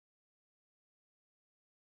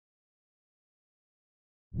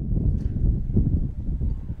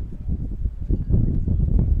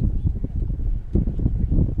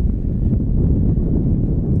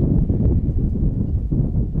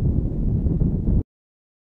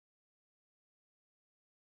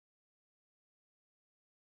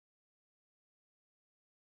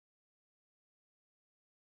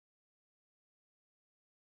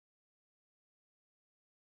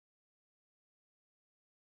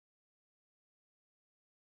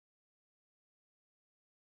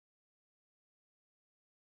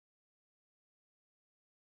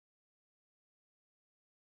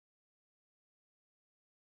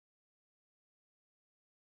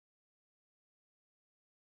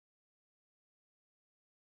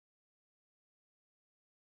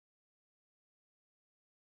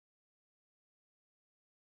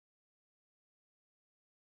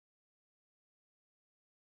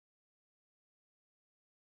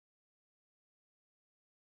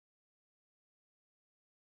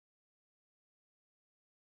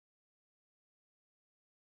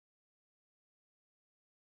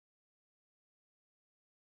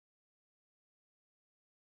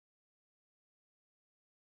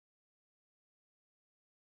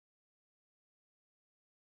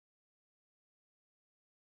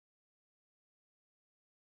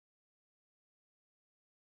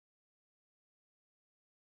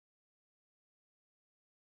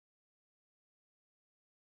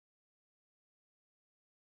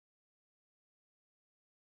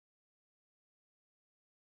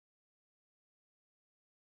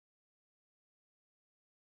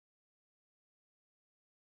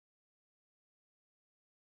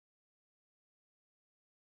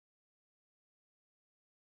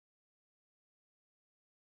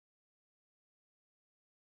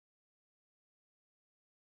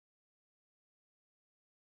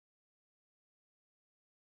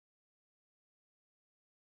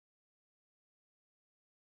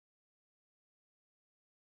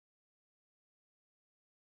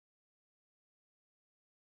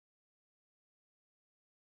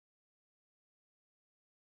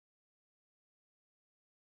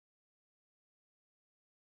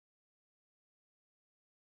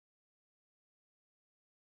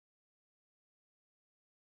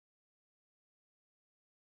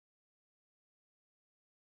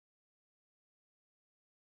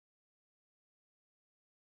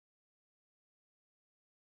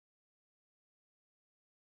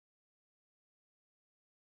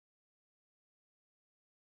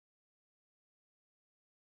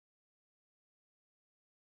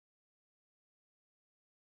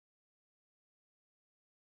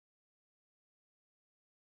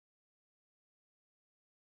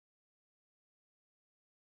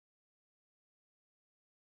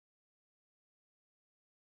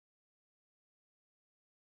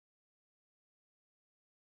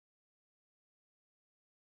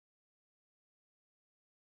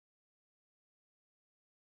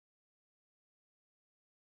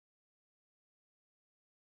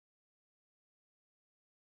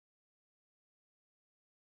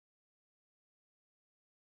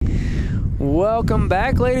 Welcome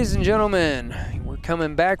back, ladies and gentlemen. We're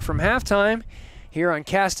coming back from halftime here on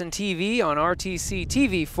Caston TV on RTC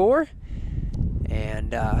TV4. And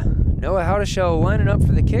Noah Howdeshell lining up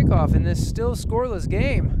for the kickoff in this still scoreless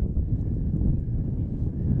game.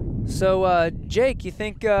 So, Jake, you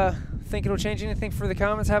think it'll change anything for the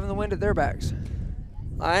Comets having the wind at their backs?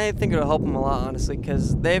 I think it'll help them a lot, honestly,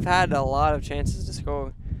 because they've had a lot of chances to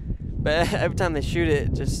score. But every time they shoot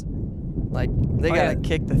it, just, like, they got to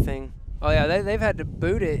kick the thing. Oh, yeah, they've had to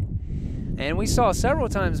boot it. And we saw several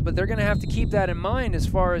times, but they're going to have to keep that in mind as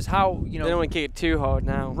far as how, They don't want to kick it too hard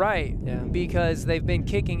now. Right, yeah. Because they've been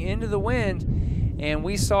kicking into the wind, and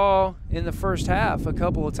we saw in the first half a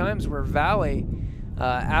couple of times where Valley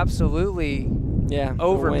absolutely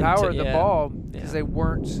overpowered the ball because they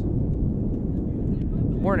weren't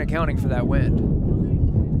accounting for that wind.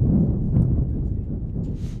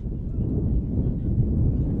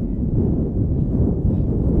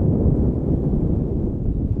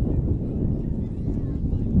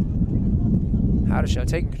 Howdeshell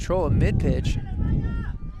taking control of mid-pitch.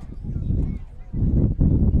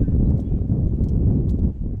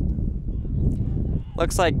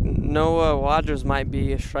 Looks like Noah Wadros might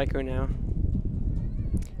be a striker now.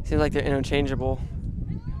 Seems like they're interchangeable.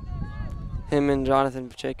 Him and Jonathan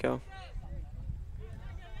Pacheco.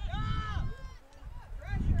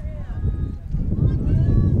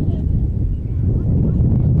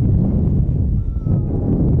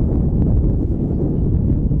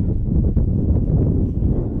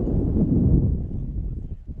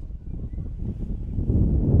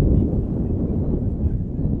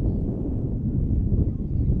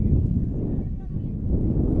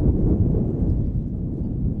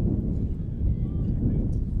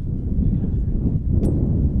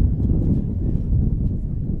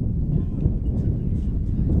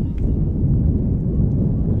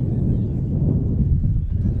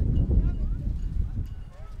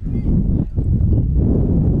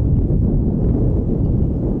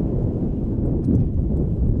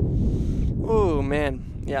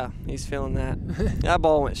 Yeah, he's feeling that. That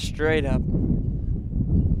ball went straight up.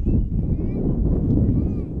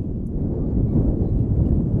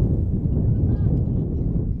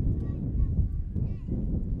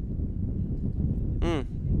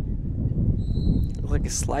 Like a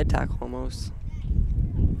slide tackle almost.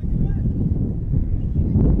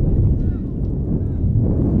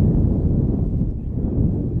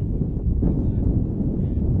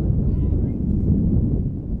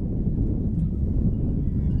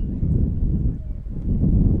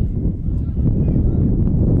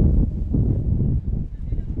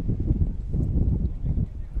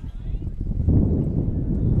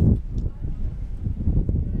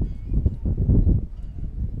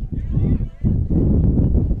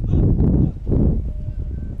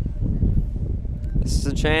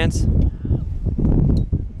 Chance.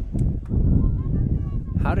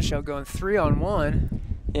 Howdeshell going 3-on-1.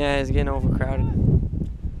 Yeah, he's getting overcrowded.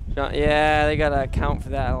 Yeah, they gotta account for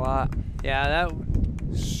that a lot. Yeah, that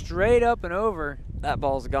straight up and over. That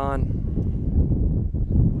ball's gone.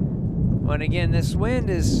 And again, this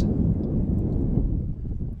wind is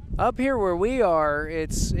up here where we are.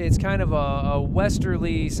 It's kind of a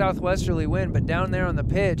westerly, southwesterly wind, but down there on the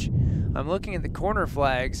pitch, I'm looking at the corner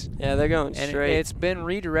flags. Yeah, they're going straight. And it's been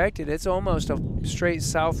redirected. It's almost a straight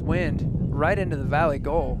south wind right into the Valley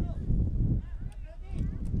goal.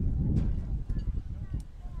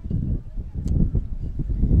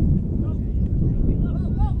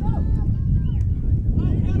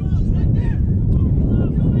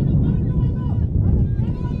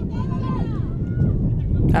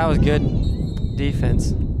 That was good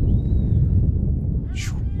defense.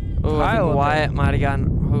 Oh, I think Wyatt might have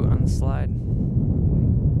gotten hurt on the slide.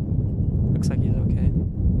 Looks like he's okay.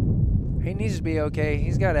 He needs to be okay.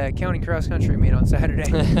 He's got a county cross-country meet on Saturday.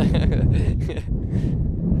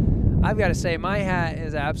 I've got to say, my hat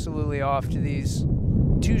is absolutely off to these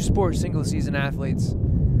two sports single-season athletes.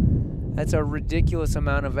 That's a ridiculous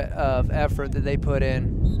amount of effort that they put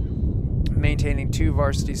in maintaining two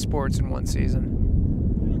varsity sports in one season.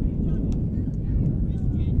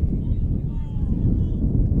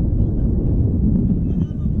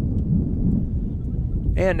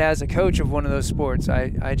 And as a coach of one of those sports,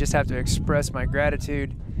 I just have to express my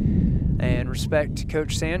gratitude and respect to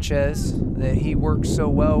Coach Sanchez that he works so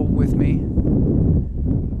well with me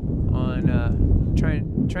on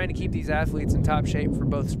trying to keep these athletes in top shape for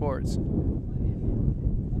both sports.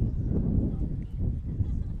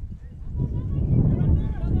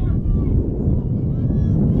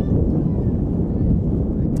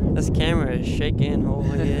 This camera is shaking.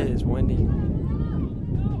 Holy, it is windy.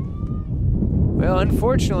 Well,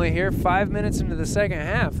 unfortunately here, 5 minutes into the second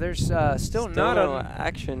half, there's still not no a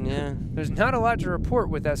action, yeah. There's not a lot to report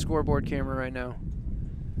with that scoreboard camera right now.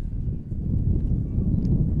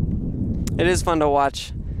 It is fun to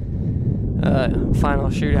watch final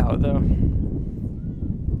shootout, though.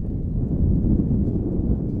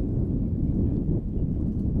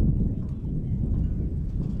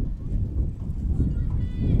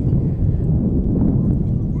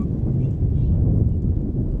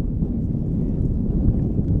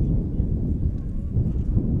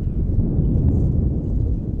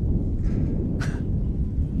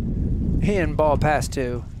 And ball pass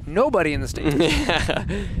to nobody in the stadium. Yeah,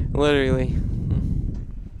 literally.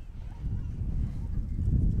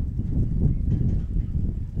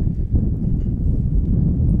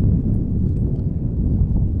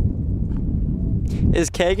 Is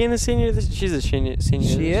Kagan a senior? She's a senior.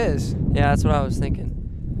 She is. Yeah, that's what I was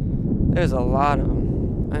thinking. There's a lot of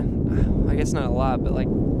them. I guess not a lot, but like.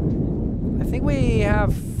 I think we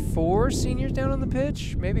have 4 seniors down on the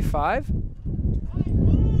pitch, maybe 5.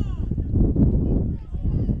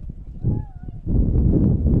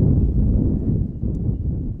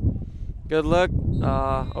 Good look.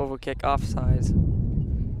 Over kick offsides.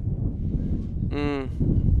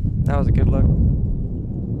 That was a good look.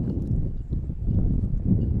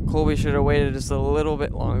 Colby should have waited just a little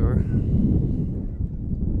bit longer.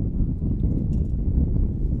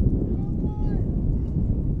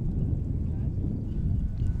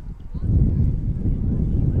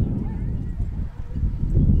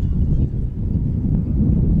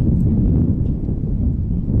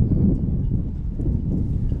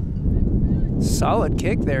 Solid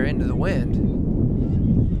kick there into the wind.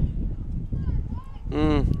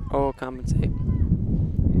 Oh, compensate.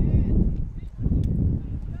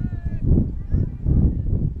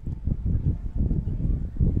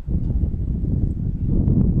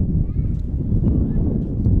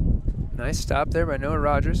 Nice stop there by Noah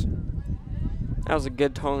Rogers. That was a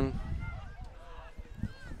good tone.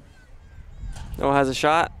 Noah has a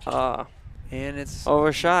shot. And it's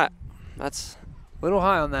overshot. That's a little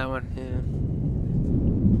high on that one. Yeah.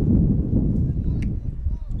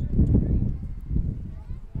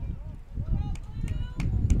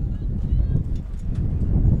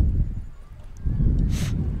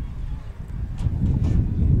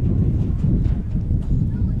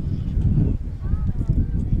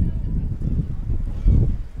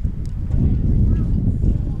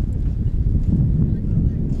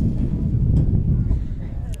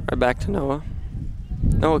 Right back to Noah.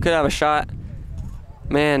 Noah could have a shot.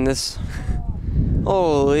 Man, this.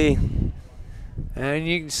 Holy. And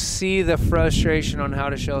you can see the frustration on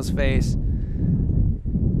Howdeshell's face.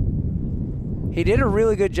 He did a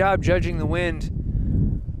really good job judging the wind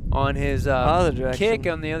on his kick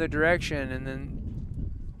on the other direction, and then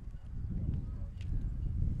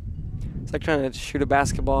it's like trying to shoot a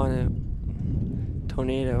basketball in a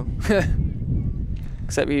tornado.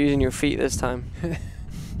 Except you're using your feet this time.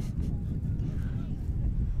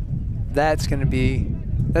 That's gonna be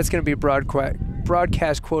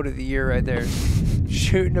broadcast quote of the year right there.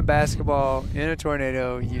 Shooting a basketball in a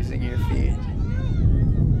tornado using your feet.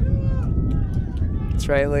 That's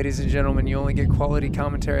right, ladies and gentlemen. You only get quality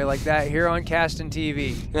commentary like that here on Caston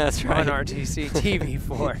TV. That's right. On RTC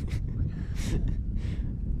TV4.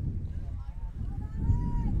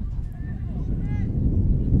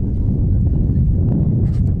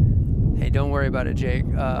 Hey, don't worry about it, Jake.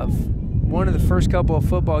 One of the first couple of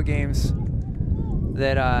football games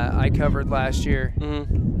that I covered last year,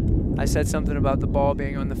 I said something about the ball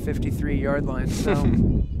being on the 53-yard line. So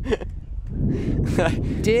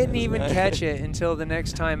didn't even catch it until the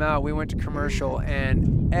next time out. We went to commercial,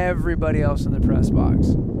 and everybody else in the press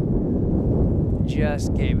box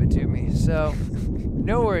just gave it to me. So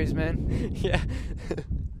no worries, man. Yeah.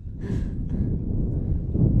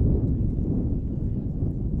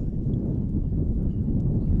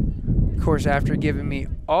 Of course, after giving me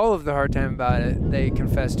all of the hard time about it, they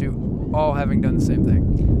confessed to all having done the same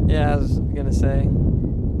thing. Yeah, I was gonna say.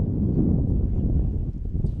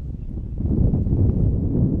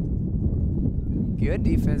 Good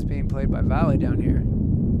defense being played by Valley down here.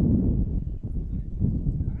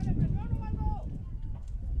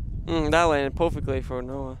 That landed perfectly for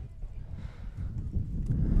Noah.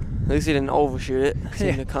 At least he didn't overshoot it.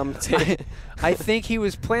 Seemed to compensate. I think he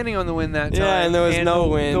was planning on the wind that time. Yeah, and there was no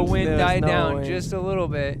wind. The wind died down just a little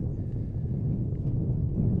bit.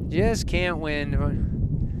 Just can't win.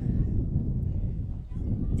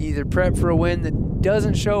 Either prep for a wind that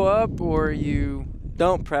doesn't show up, or you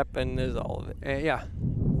don't prep and there's all of it. Yeah.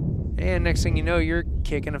 And next thing you know, you're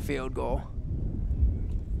kicking a field goal.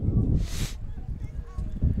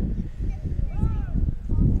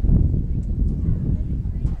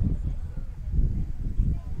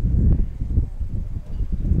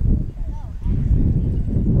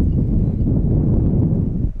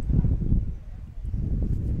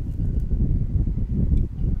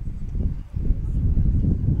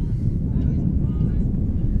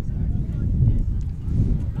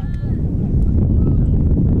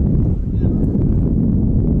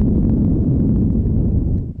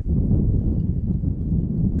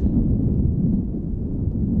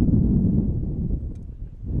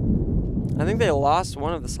 lost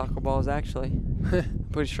one of the soccer balls, actually.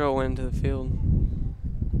 Pretty sure it went into the field.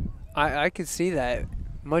 I could see that.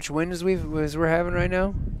 Much wind as we're having right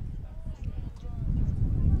now.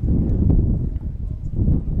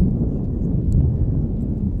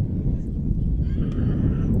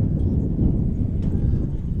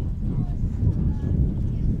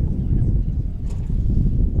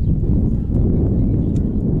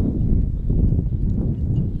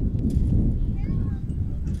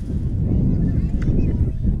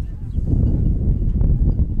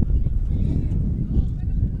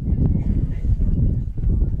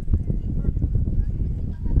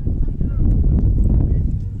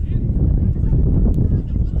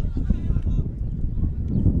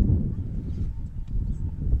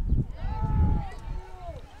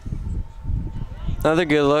 Another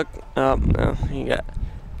good look. Oh, no, he got...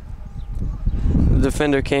 The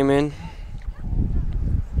defender came in.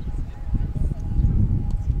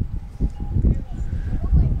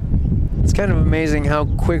 It's kind of amazing how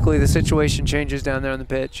quickly the situation changes down there on the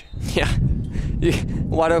pitch. Yeah.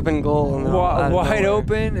 Wide open goal. Wide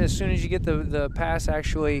open. As soon as you get the pass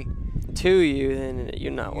actually to you, then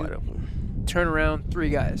you're not wide open. Turn around, 3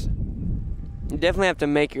 guys. You definitely have to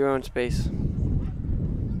make your own space.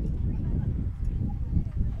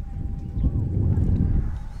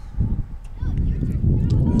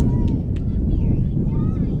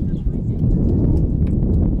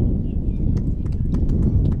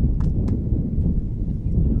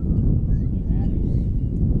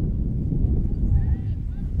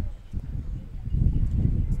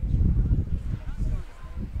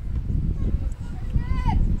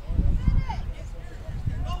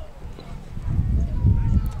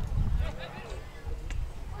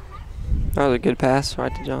 That was a good pass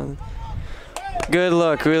right to Jonathan. Good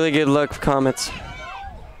look, really good look for Comets.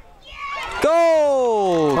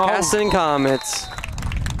 Goal! Oh. Caston Comets.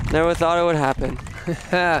 Never thought it would happen.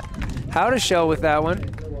 How to shell with that one.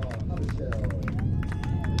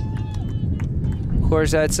 Of course,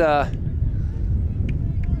 that's a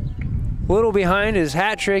little behind his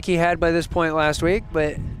hat trick he had by this point last week,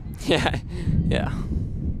 but yeah.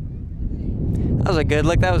 That was a good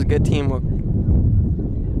look. That was good teamwork.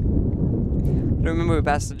 I don't remember we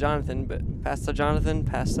passed to Jonathan, but passed to Jonathan,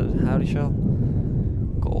 passed to Howdy Shell.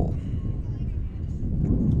 Goal.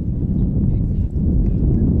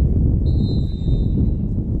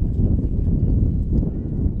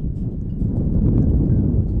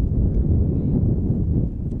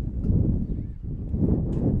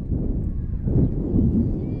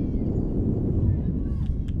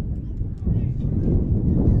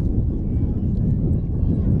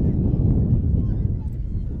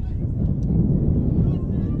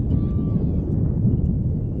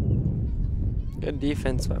 Good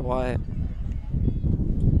defense by Wyatt.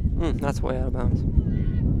 That's way out of bounds.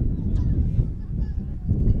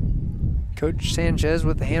 Coach Sanchez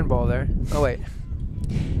with the handball there. Oh, wait.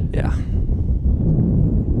 Yeah.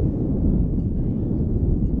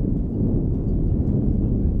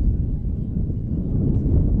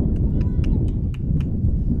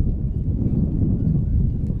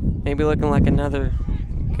 Maybe looking like another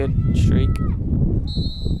good streak.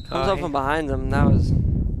 Comes up from behind them. That was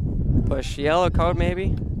push. Yellow card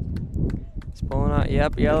maybe? He's pulling out.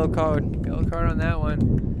 Yep, yellow card. Yellow card on that one.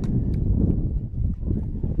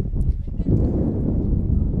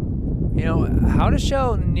 You know,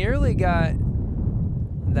 Howdishell nearly got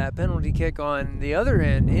that penalty kick on the other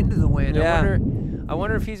end into the wind. Yeah. I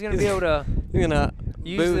wonder if he's going to be able to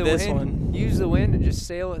use the wind and just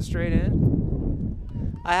sail it straight in.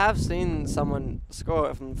 I have seen someone score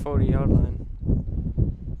it from the 40-yard line.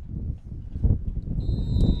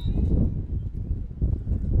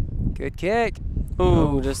 Good kick.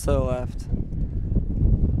 Ooh, just to the left.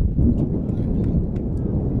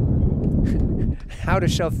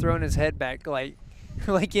 Howdishell throwing his head back like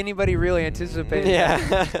anybody really anticipated. Yeah.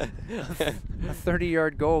 A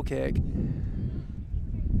 30-yard goal kick.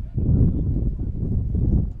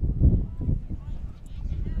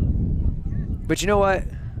 But you know what?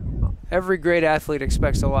 Every great athlete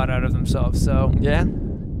expects a lot out of themselves, so. Yeah.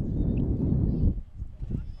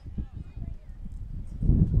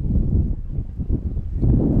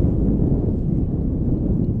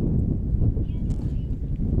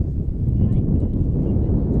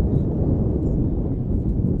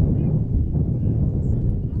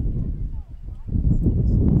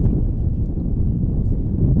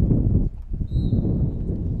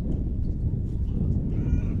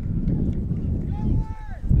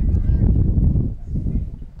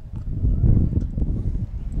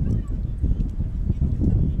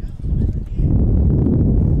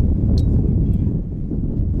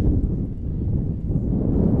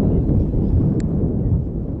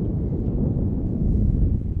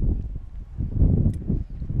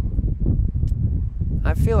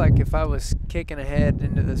 I feel like if I was kicking ahead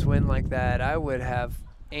into this wind like that, I would have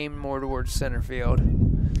aimed more towards center field.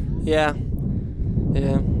 Yeah.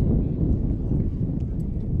 Yeah.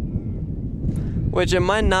 Which it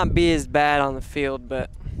might not be as bad on the field, but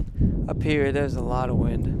up here there's a lot of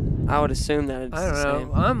wind. I would assume that it's I don't know.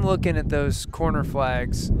 same. I'm looking at those corner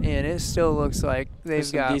flags, and it still looks like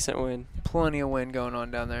they've got decent wind. Plenty of wind going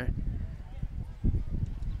on down there.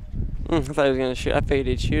 I thought he was gonna shoot. I figured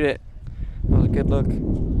he'd shoot it. That was a good look.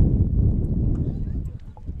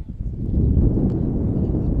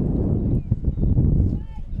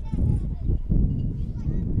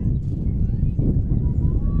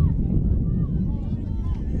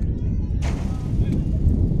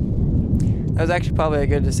 That was actually probably a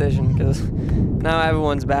good decision because now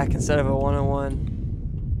everyone's back instead of a one-on-one.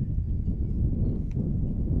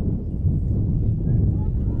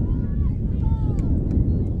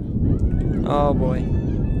 Oh boy.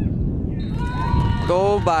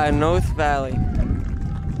 Goal by North Valley.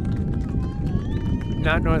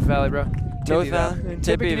 Not North Valley, bro. North Valley?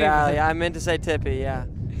 Tippy Valley. I meant to say Tippy, yeah.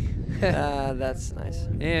 That's nice.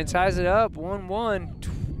 And ties it up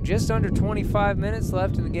 1-1. Just under 25 minutes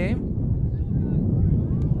left in the game.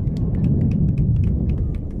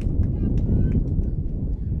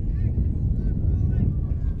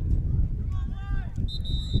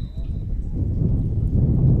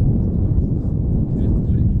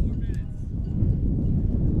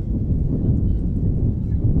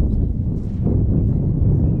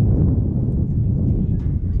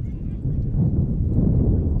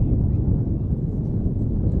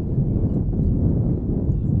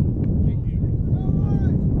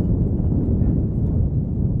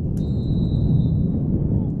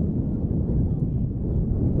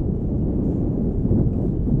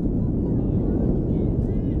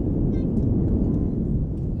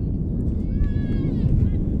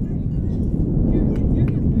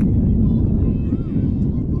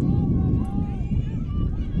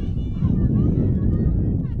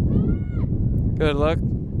 Good luck.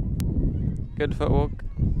 Good footwork.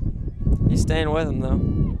 He's staying with him though.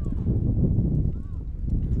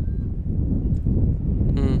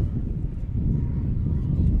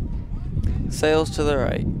 Sails to the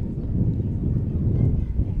right.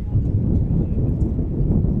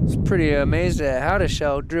 I was pretty amazed at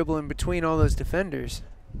Howdeshell dribbling between all those defenders.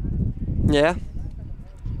 Yeah.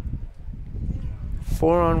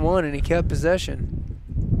 4-on-1 and he kept possession.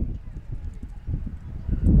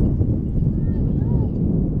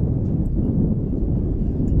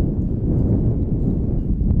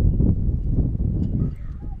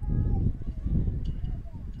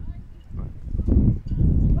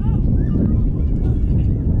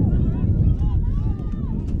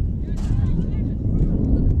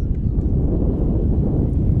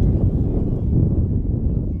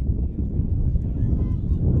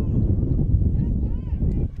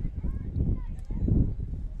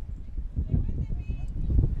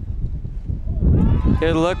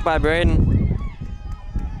 Good look by Braden.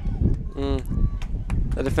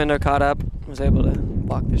 The defender caught up, was able to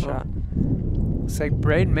block the shot. Looks like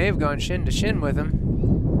Braden may have gone shin to shin with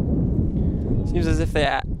him. Seems as if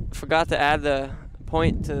they forgot to add the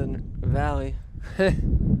point to the valley.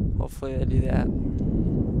 Hopefully they do that.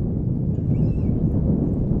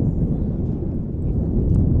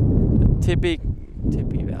 Tippy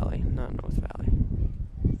Valley, not North Valley.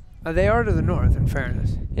 They are to the north, in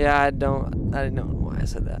fairness. Yeah, I didn't know why I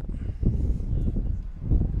said that.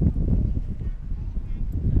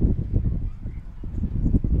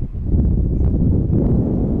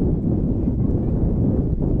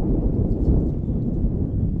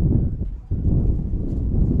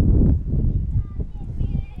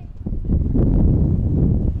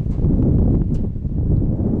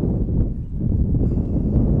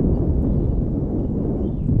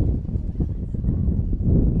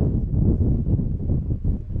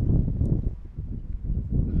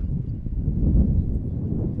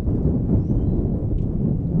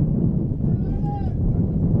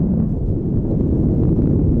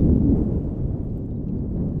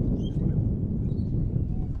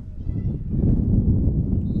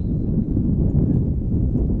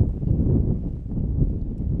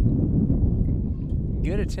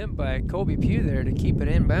 Good attempt by Colby Pugh there to keep it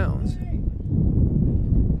in bounds.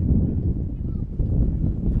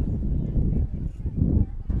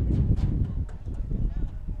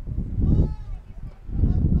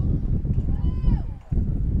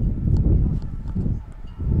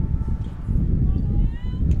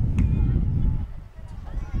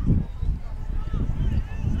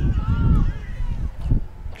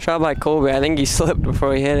 Shot by Colby. I think he slipped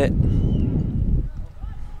before he hit it.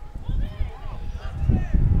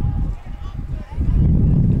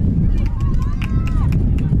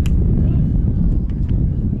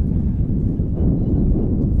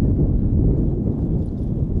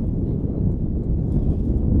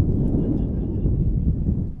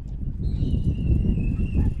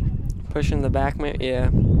 Pushing the back, yeah.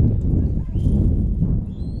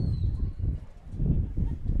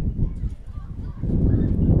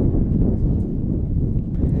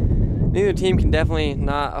 Neither team can definitely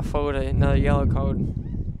not afford another yellow card.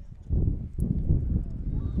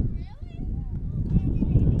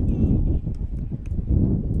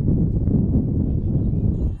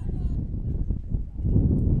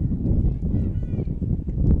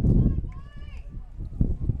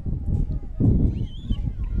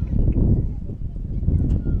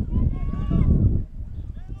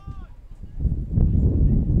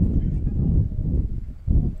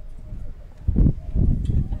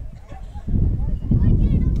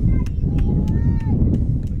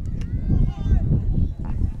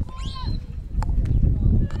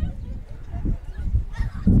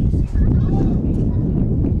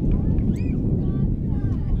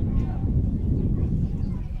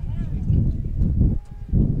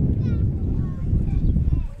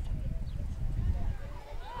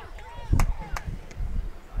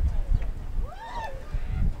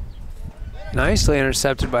 Nicely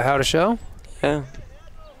intercepted by How to Show. Yeah.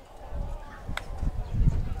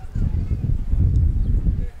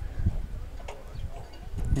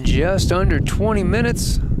 Just under 20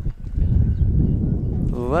 minutes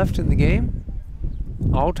left in the game.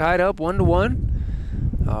 All tied up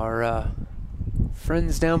 1-1. Our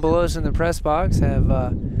friends down below us in the press box have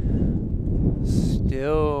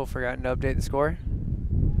still forgotten to update the score.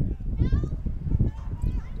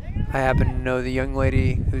 I happen to know the young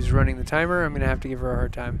lady who's running the timer. I'm going to have to give her a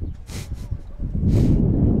hard time.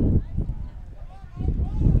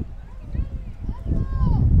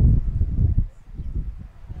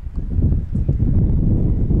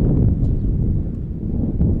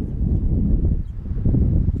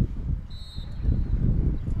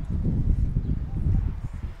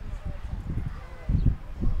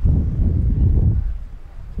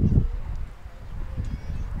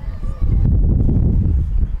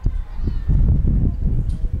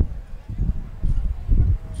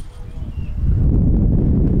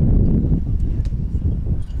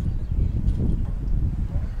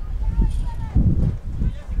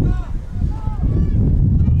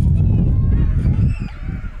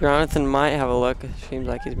 Jonathan might have a look. It seems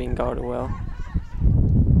like he's being guarded well.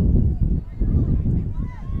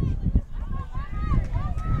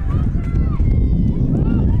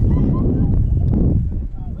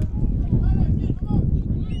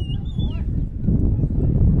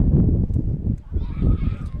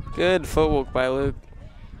 Good footwork by Luke.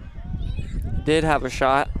 Did have a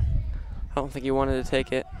shot. I don't think he wanted to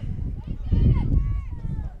take it.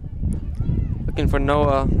 Looking for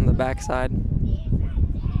Noah on the backside.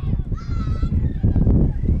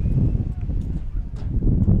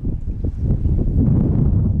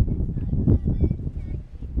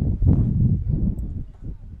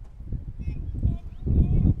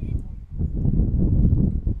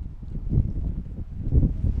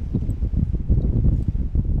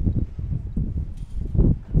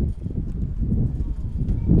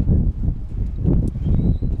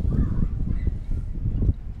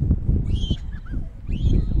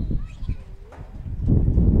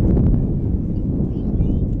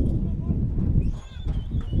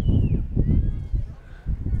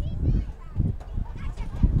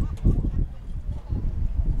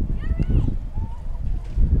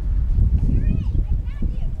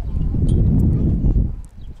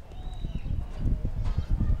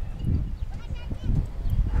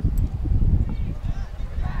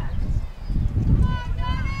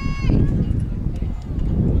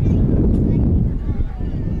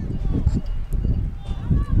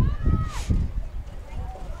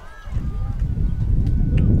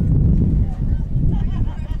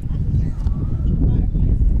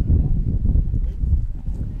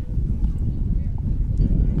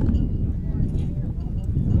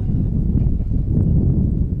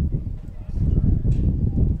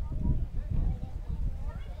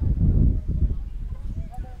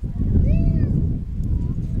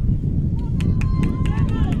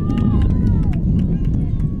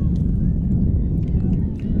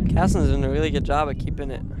 Caston's doing a really good job at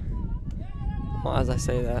keeping it. Well, as I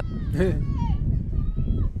say that.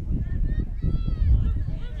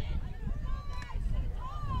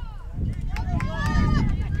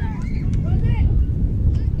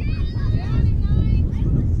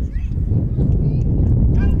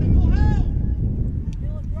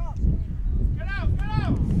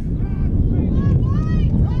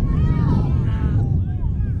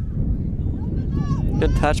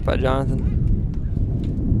 Good touch by Jonathan.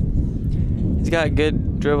 He's got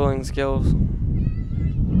good dribbling skills.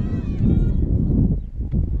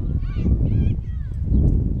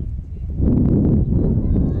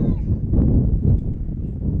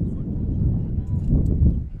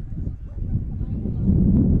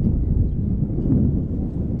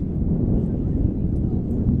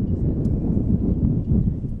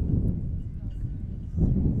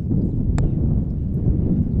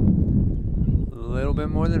 little bit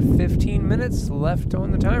more than 15 minutes left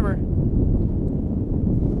on the timer.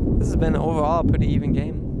 This has been overall a pretty even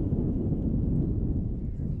game.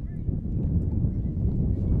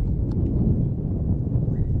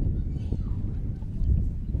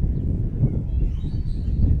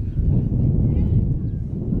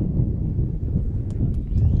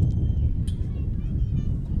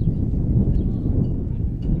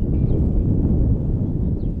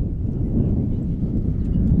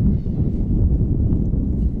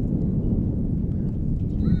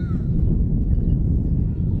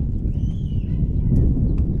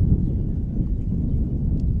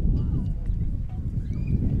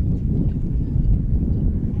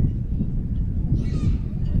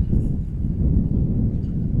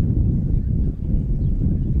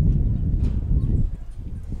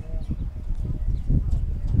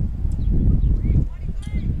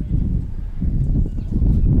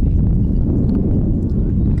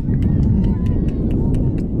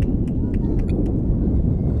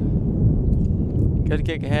 Good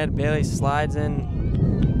kick ahead. Bailey slides in.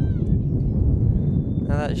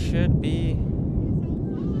 Now that should be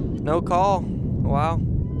no call. Wow.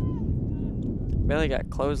 Bailey got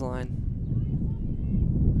clothesline.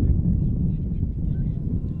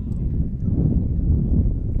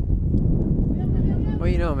 Well,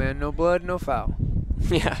 you know, man, no blood, no foul.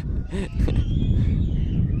 Yeah.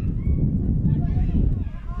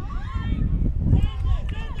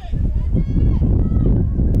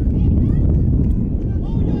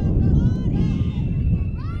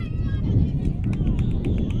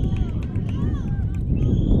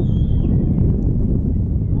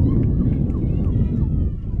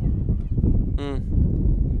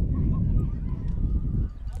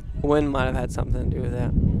 Wind might have had something to do with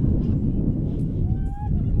that.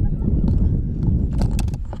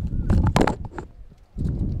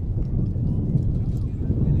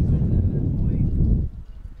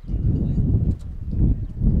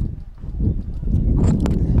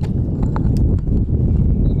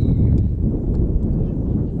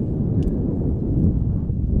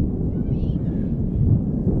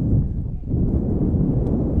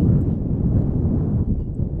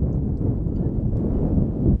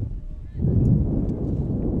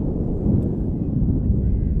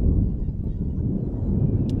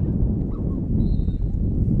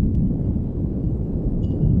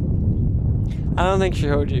 I don't think she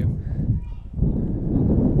heard you.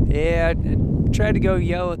 Yeah, I tried to go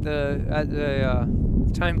yell at the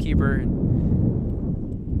timekeeper.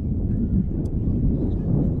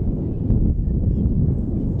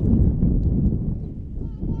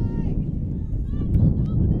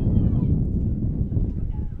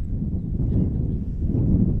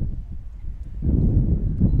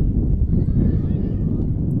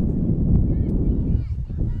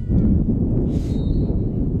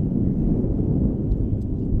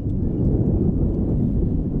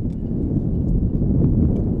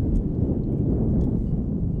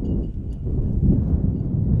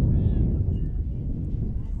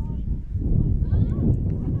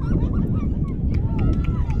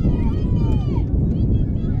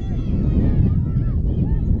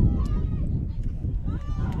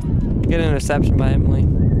 Good interception by Emily.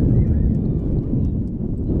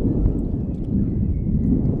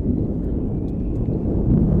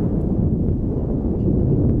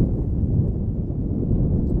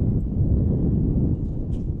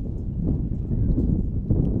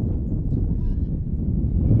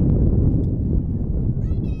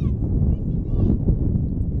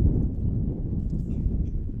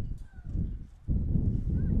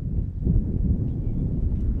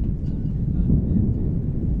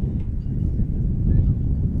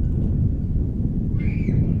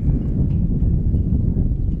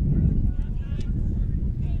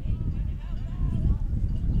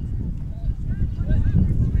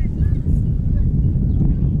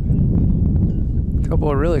 Couple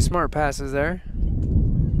of really smart passes there.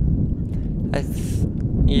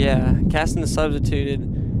 Yeah, Caston substituted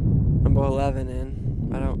number 11 in.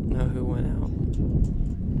 I don't know who went out.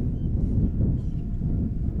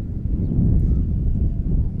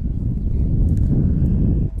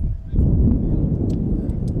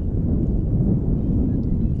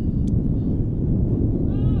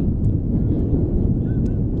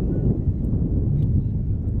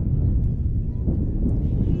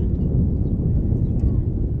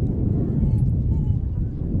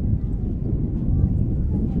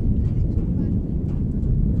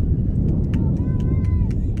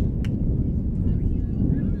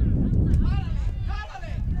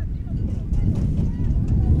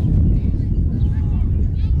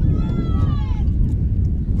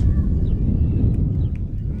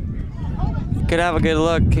 Could have a good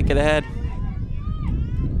look, kick it ahead.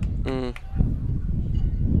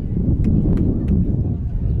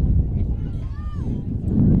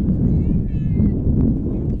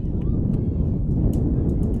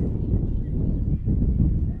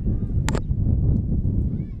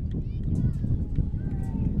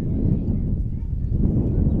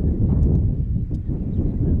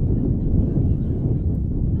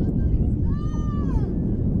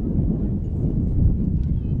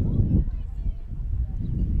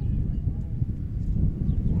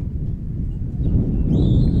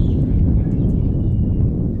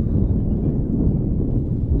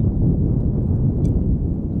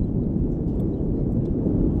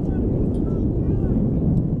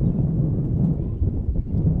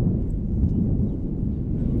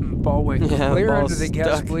 ball went clear ball's under the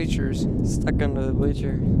guest stuck. bleachers. Stuck under the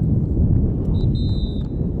bleacher.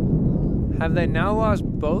 Have they now lost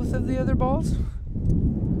both of the other balls?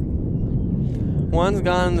 One's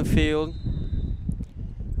gone in the field.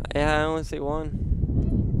 Yeah, I only see one.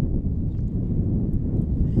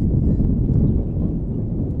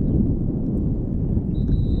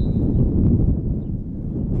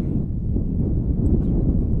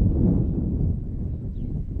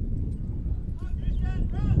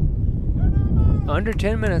 Under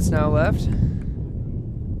 10 minutes now left.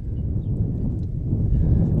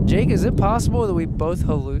 Jake, is it possible that we both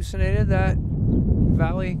hallucinated that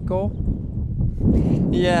Valley goal?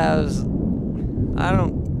 Yeah, it was.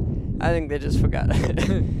 I think they just forgot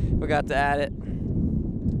forgot to add it.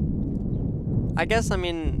 I guess, I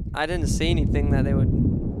mean, I didn't see anything that they would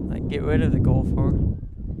like get rid of the goal for.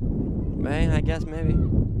 But hey, I guess maybe.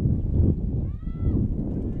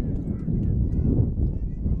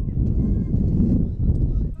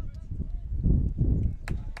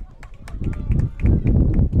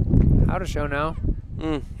 How to show now.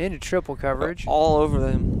 Into triple coverage. All over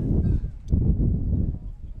them.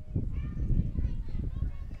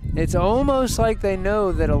 It's almost like they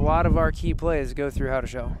know that a lot of our key plays go through how to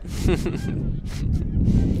show.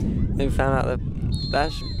 They found out that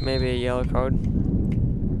that's maybe a yellow card.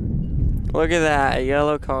 Look at that, a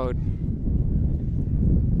yellow card.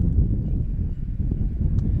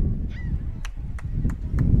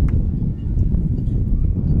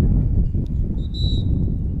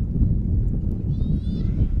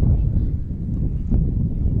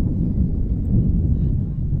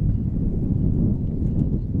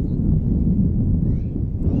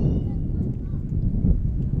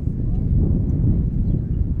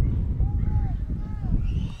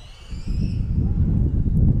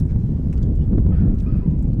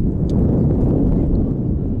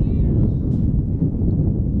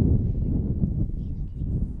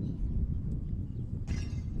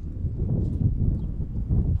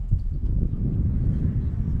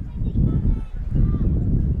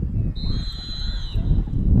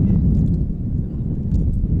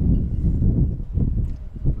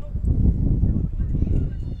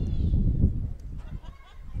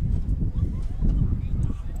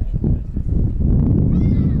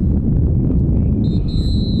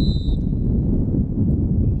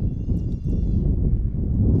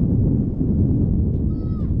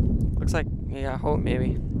 Looks like he got hope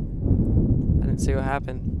maybe. I didn't see what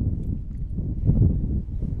happened.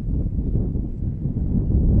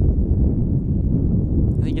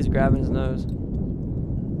 I think he's grabbing his nose.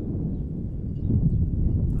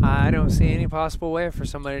 I don't see any possible way for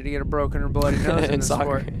somebody to get a broken or bloody nose in this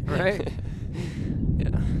sport, right?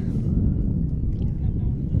 Yeah.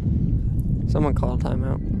 Someone call a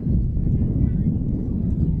timeout.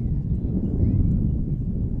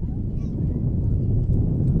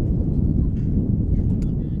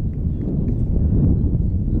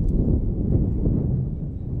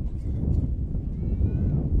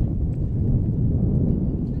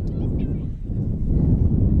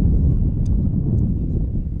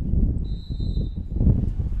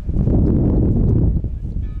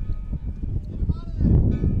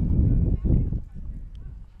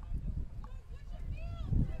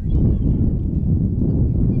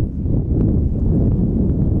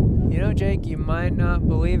 Jake, you might not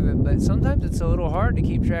believe it, but sometimes it's a little hard to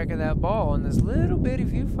keep track of that ball on this little bitty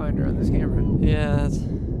viewfinder on this camera. Yeah,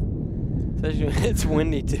 especially when it's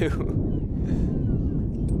windy too.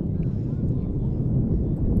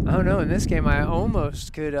 I don't know, in this game I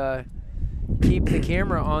almost could keep the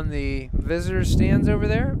camera on the visitor stands over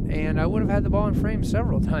there, and I would have had the ball in frame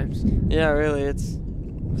several times. Yeah, really, it's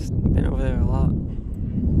been over there a lot.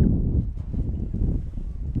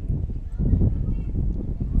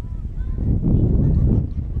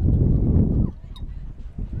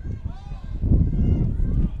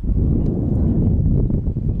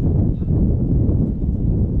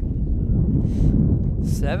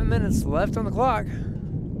 Seven minutes left on the clock.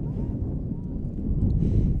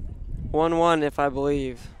 1-1 if I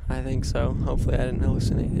believe. I think so. Hopefully I didn't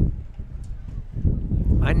hallucinate it.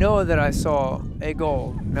 I know that I saw a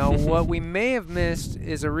goal. Now what we may have missed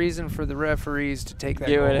is a reason for the referees to take that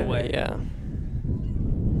goal away. Yeah.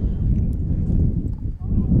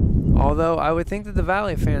 Although I would think that the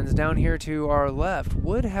Valley fans down here to our left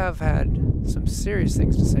would have had some serious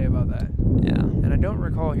things to say about that. Yeah. And I don't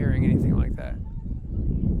recall hearing anything like that.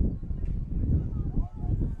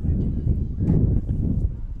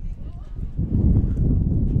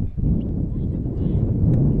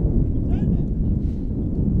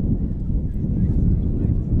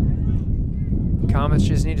 Comets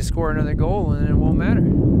just need to score another goal and it won't matter.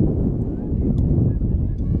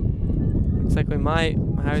 Looks like we might.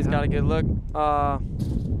 Harry's got a good look. I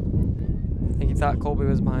think he thought Colby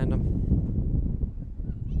was behind him.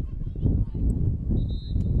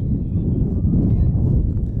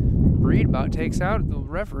 Reed about takes out the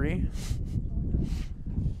referee.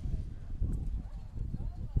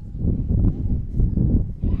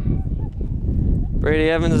 Brady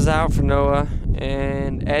Evans is out for Noah,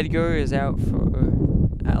 and Edgar is out for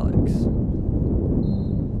Alex.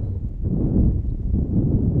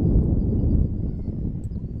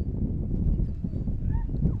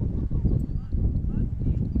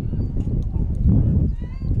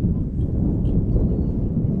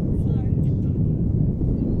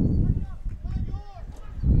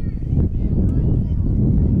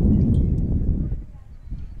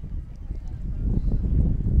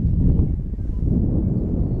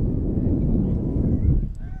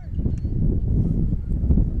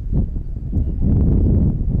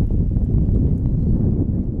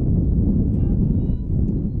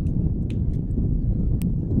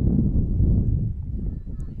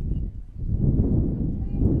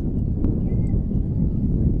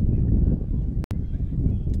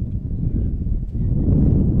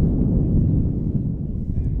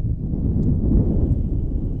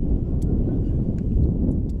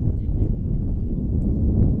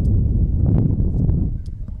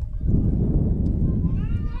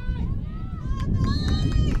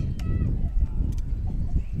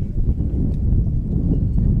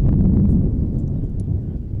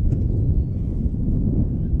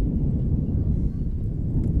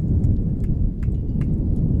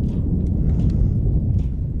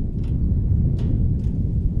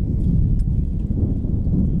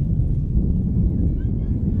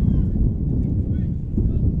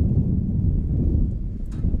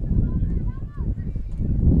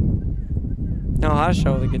 Know how to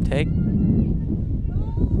show the good take.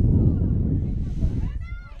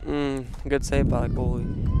 Good save by the goalie.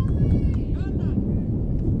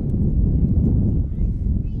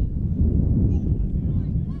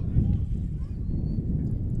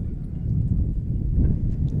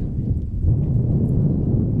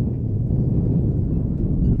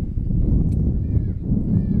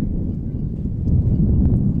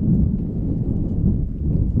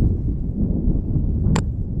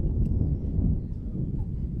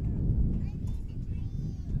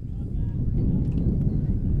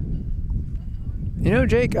 You know,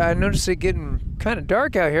 Jake, I noticed it getting kind of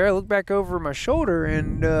dark out here. I look back over my shoulder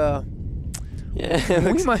and, yeah,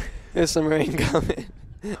 there's some rain coming.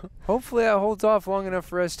 Hopefully that holds off long enough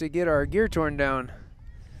for us to get our gear torn down.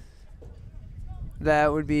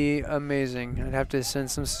 That would be amazing. I'd have to send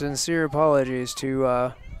some sincere apologies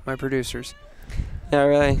to my producers. Yeah,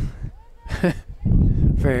 really.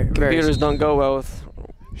 Computers don't go well with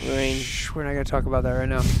rain. Shh, we're not going to talk about that right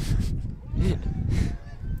now.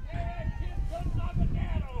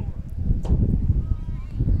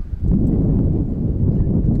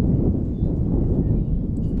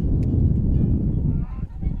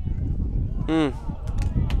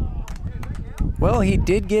 Well, he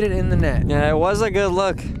did get it in the net. Yeah, it was a good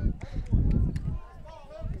look.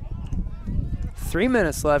 3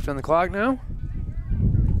 minutes left on the clock now.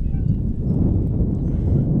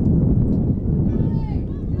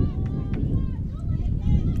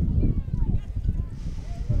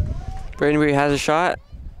 Bradenbury has a shot.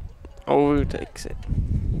 Oh, takes it.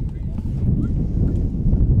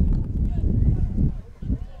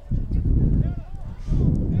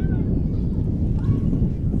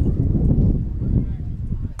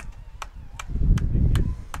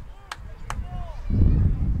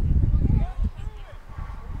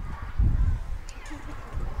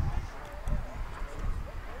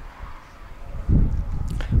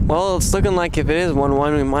 Well, it's looking like if it is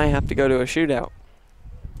 1-1, we might have to go to a shootout.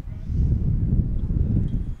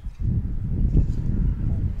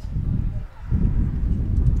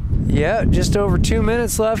 Yeah, just over 2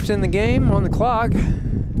 minutes left in the game on the clock.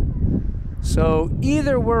 So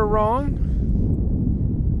either we're wrong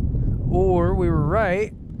or we were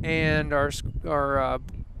right and our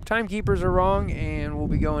timekeepers are wrong and we'll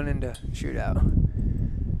be going into shootout.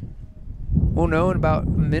 We'll know in about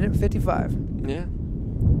 1:55. Yeah.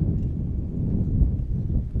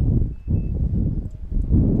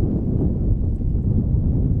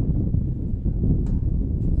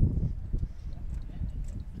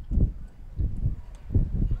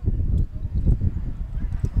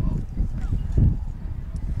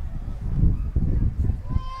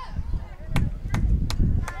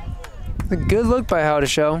 A good look by How to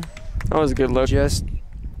Show. That was a good look. Just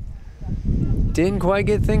didn't quite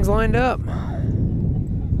get things lined up.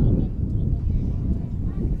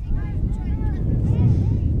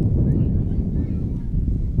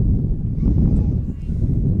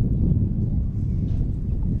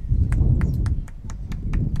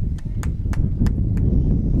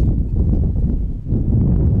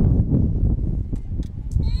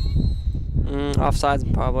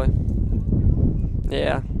 Offsides, probably.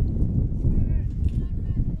 Yeah.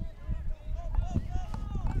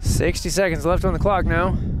 60 seconds left on the clock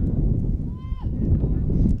now.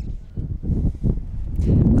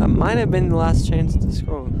 That might have been the last chance to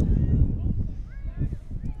score.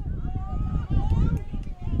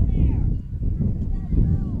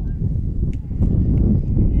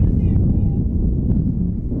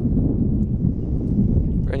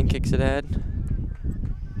 Brennan kicks it ahead.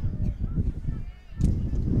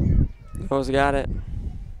 Noah's got it.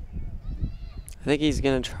 I think he's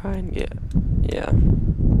gonna try and get, yeah.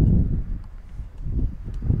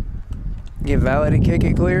 Get Valley to kick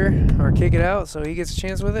it clear or kick it out so he gets a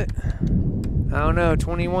chance with it. I don't know,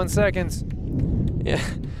 21 seconds. Yeah,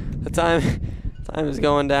 the time is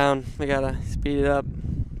going down. We gotta speed it up.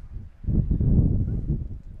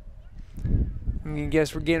 I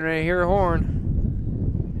guess we're getting ready to hear a horn.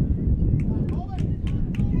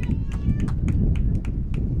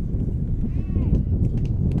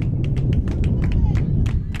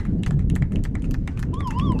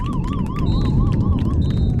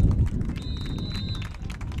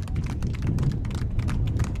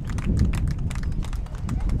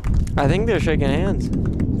 I think they're shaking hands.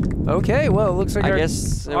 Okay, well, it looks like I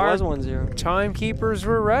guess it was 1-0. Timekeepers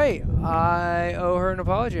were right. I owe her an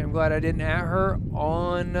apology. I'm glad I didn't at her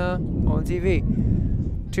on TV.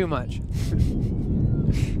 Too much.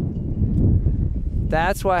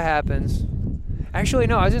 That's what happens. Actually,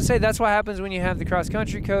 no, I was going to say that's what happens when you have the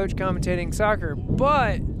cross-country coach commentating soccer,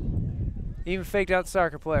 but even faked out the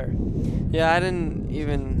soccer player. Yeah, I didn't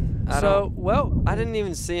even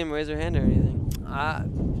see him raise her hand or anything.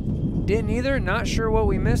 Didn't either. Not sure what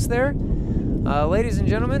we missed there. Ladies and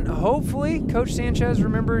gentlemen, hopefully Coach Sanchez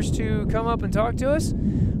remembers to come up and talk to us.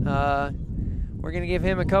 We're going to give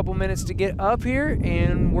him a couple minutes to get up here,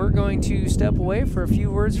 and we're going to step away for a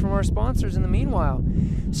few words from our sponsors in the meanwhile.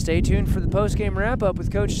 Stay tuned for the post-game wrap-up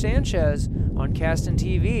with Coach Sanchez on Caston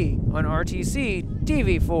TV on RTC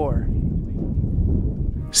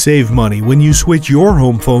TV4. Save money when you switch your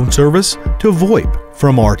home phone service to VoIP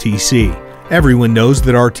from RTC. Everyone knows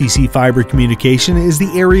that RTC Fiber Communication is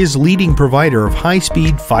the area's leading provider of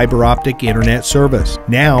high-speed fiber optic internet service.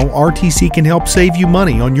 Now, RTC can help save you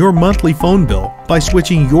money on your monthly phone bill by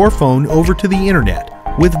switching your phone over to the internet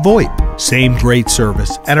with VoIP. Same great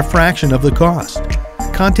service at a fraction of the cost.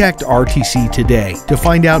 Contact RTC today to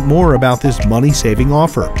find out more about this money-saving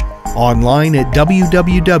offer. Online at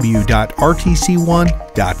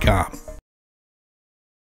www.rtc1.com.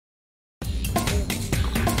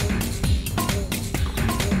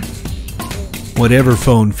 Whatever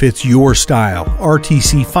phone fits your style,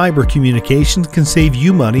 RTC Fiber Communications can save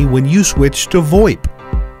you money when you switch to VoIP.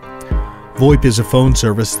 VoIP is a phone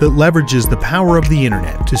service that leverages the power of the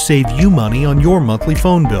internet to save you money on your monthly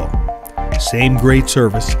phone bill. Same great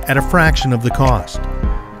service at a fraction of the cost.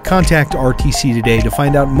 Contact RTC today to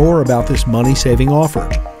find out more about this money-saving offer.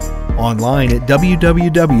 Online at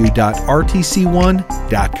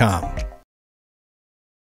www.rtc1.com.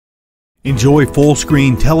 Enjoy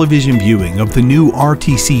full-screen television viewing of the new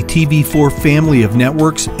RTC TV4 family of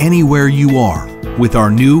networks anywhere you are with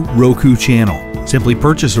our new Roku channel. Simply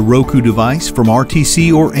purchase a Roku device from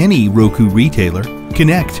RTC or any Roku retailer,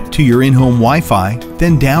 connect to your in-home Wi-Fi,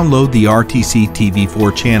 then download the RTC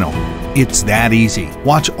TV4 channel. It's that easy.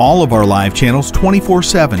 Watch all of our live channels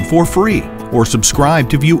 24/7 for free, or subscribe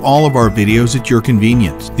to view all of our videos at your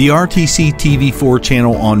convenience. The RTC TV4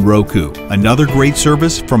 channel on Roku, another great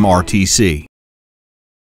service from RTC.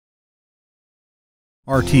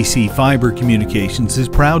 RTC Fiber Communications is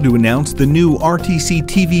proud to announce the new RTC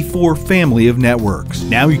TV4 family of networks.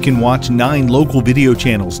 Now you can watch 9 local video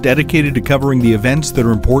channels dedicated to covering the events that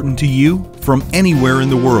are important to you from anywhere in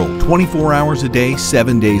the world, 24 hours a day,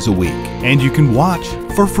 7 days a week. And you can watch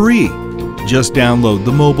for free. Just download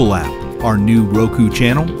the mobile app, our new Roku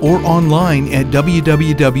channel, or online at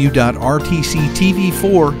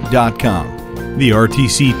www.rtctv4.com. The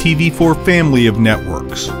RTC TV4 family of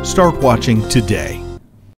networks. Start watching today.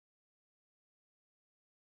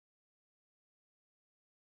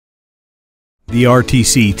 The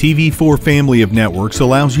RTC TV4 family of networks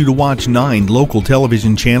allows you to watch 9 local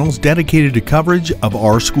television channels dedicated to coverage of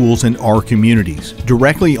our schools and our communities,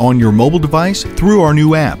 directly on your mobile device through our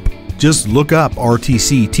new app. Just look up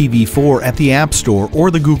RTC TV4 at the App Store or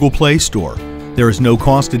the Google Play Store. There is no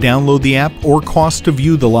cost to download the app or cost to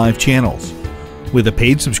view the live channels. With a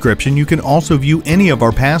paid subscription, you can also view any of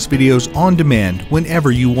our past videos on demand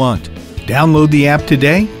whenever you want. Download the app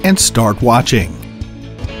today and start watching.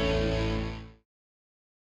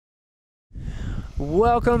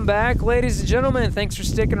 Welcome back, ladies and gentlemen. Thanks for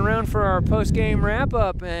sticking around for our post-game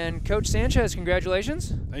wrap-up. And Coach Sanchez,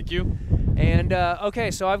 congratulations. Thank you. And, okay,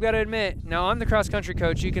 so I've got to admit, now I'm the cross-country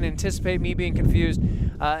coach. You can anticipate me being confused.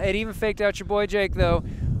 It even faked out your boy Jake, though.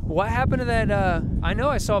 What happened to that? I know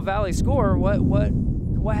I saw Valley score.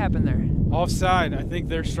 What happened there? Offside. I think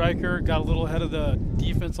their striker got a little ahead of the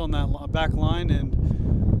defense on that back line,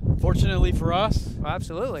 and fortunately for us,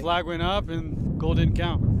 absolutely, flag went up and goal didn't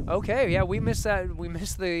count. Okay, yeah, we missed that. We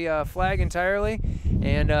missed the flag entirely,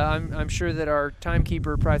 and I'm sure that our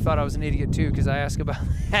timekeeper probably thought I was an idiot too because I asked about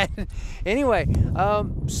that. Anyway,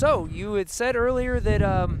 so you had said earlier that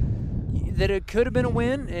that it could have been a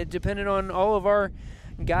win. It depended on all of our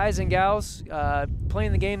guys and gals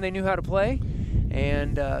playing the game they knew how to play.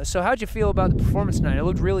 And so how'd you feel about the performance tonight? It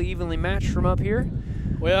looked really evenly matched from up here.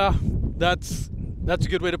 Well, yeah, that's a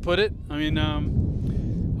good way to put it. I mean,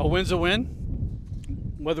 a win's a win.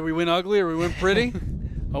 Whether we win ugly or we win pretty,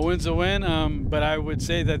 a win's a win. But I would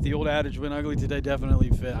say that the old adage, win ugly today,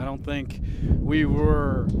 definitely fit. I don't think we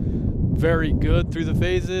were very good through the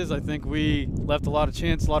phases. I think we left a lot of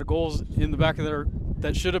chance, a lot of goals in the back of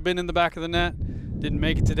that should have been in the back of the net. Didn't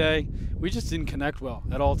make it today. We just didn't connect well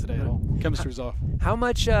at all today. At all. Chemistry's off. How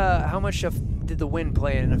much did the wind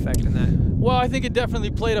play an effect in that? Well, I think it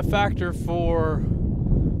definitely played a factor for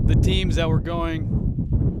the teams that were going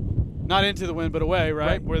not into the wind but away,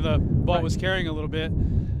 right? Where the ball was carrying a little bit.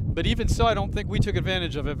 But even so, I don't think we took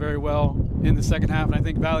advantage of it very well in the second half, and I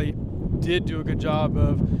think Valley did do a good job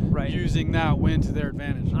of using that wind to their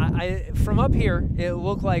advantage. From up here, it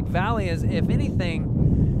looked like Valley, if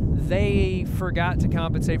anything, they forgot to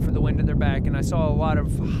compensate for the wind at their back, and I saw a lot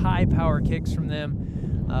of high power kicks from them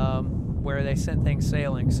where they sent things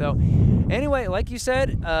sailing. So anyway, like you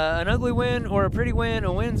said, an ugly win or a pretty win,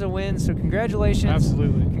 a win's a win. So congratulations.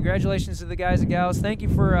 Absolutely. Congratulations to the guys and gals. Thank you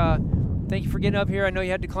for getting up here. I know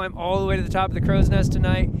you had to climb all the way to the top of the crow's nest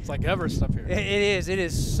tonight. It's like Everest up here. It is. It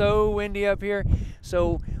is so windy up here.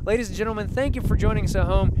 So, ladies and gentlemen, thank you for joining us at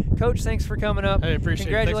home. Coach, thanks for coming up. Hey, appreciate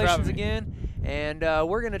it. Congratulations again. And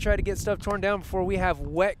we're going to try to get stuff torn down before we have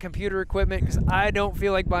wet computer equipment because I don't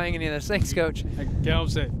feel like buying any of this. Thanks, Coach. Get home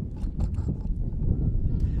safe.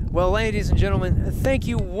 Well, ladies and gentlemen, thank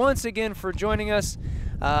you once again for joining us.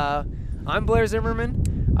 I'm Blair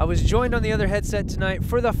Zimmerman. I was joined on the other headset tonight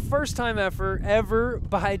for the first time ever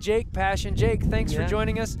by Jake Passion. Jake, thanks for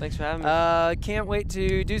joining us. Thanks for having me. Can't wait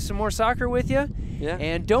to do some more soccer with you. Yeah.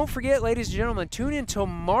 And don't forget, ladies and gentlemen, tune in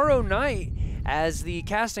tomorrow night as the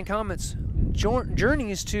Caston Comets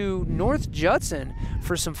journeys to North Judson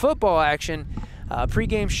for some football action.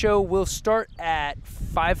 Pre-game show will start at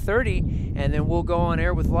 5:30, and then we'll go on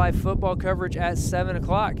air with live football coverage at 7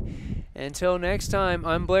 o'clock. Until next time,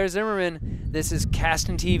 I'm Blair Zimmerman. This is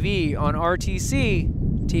Caston TV on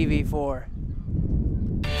RTC TV4.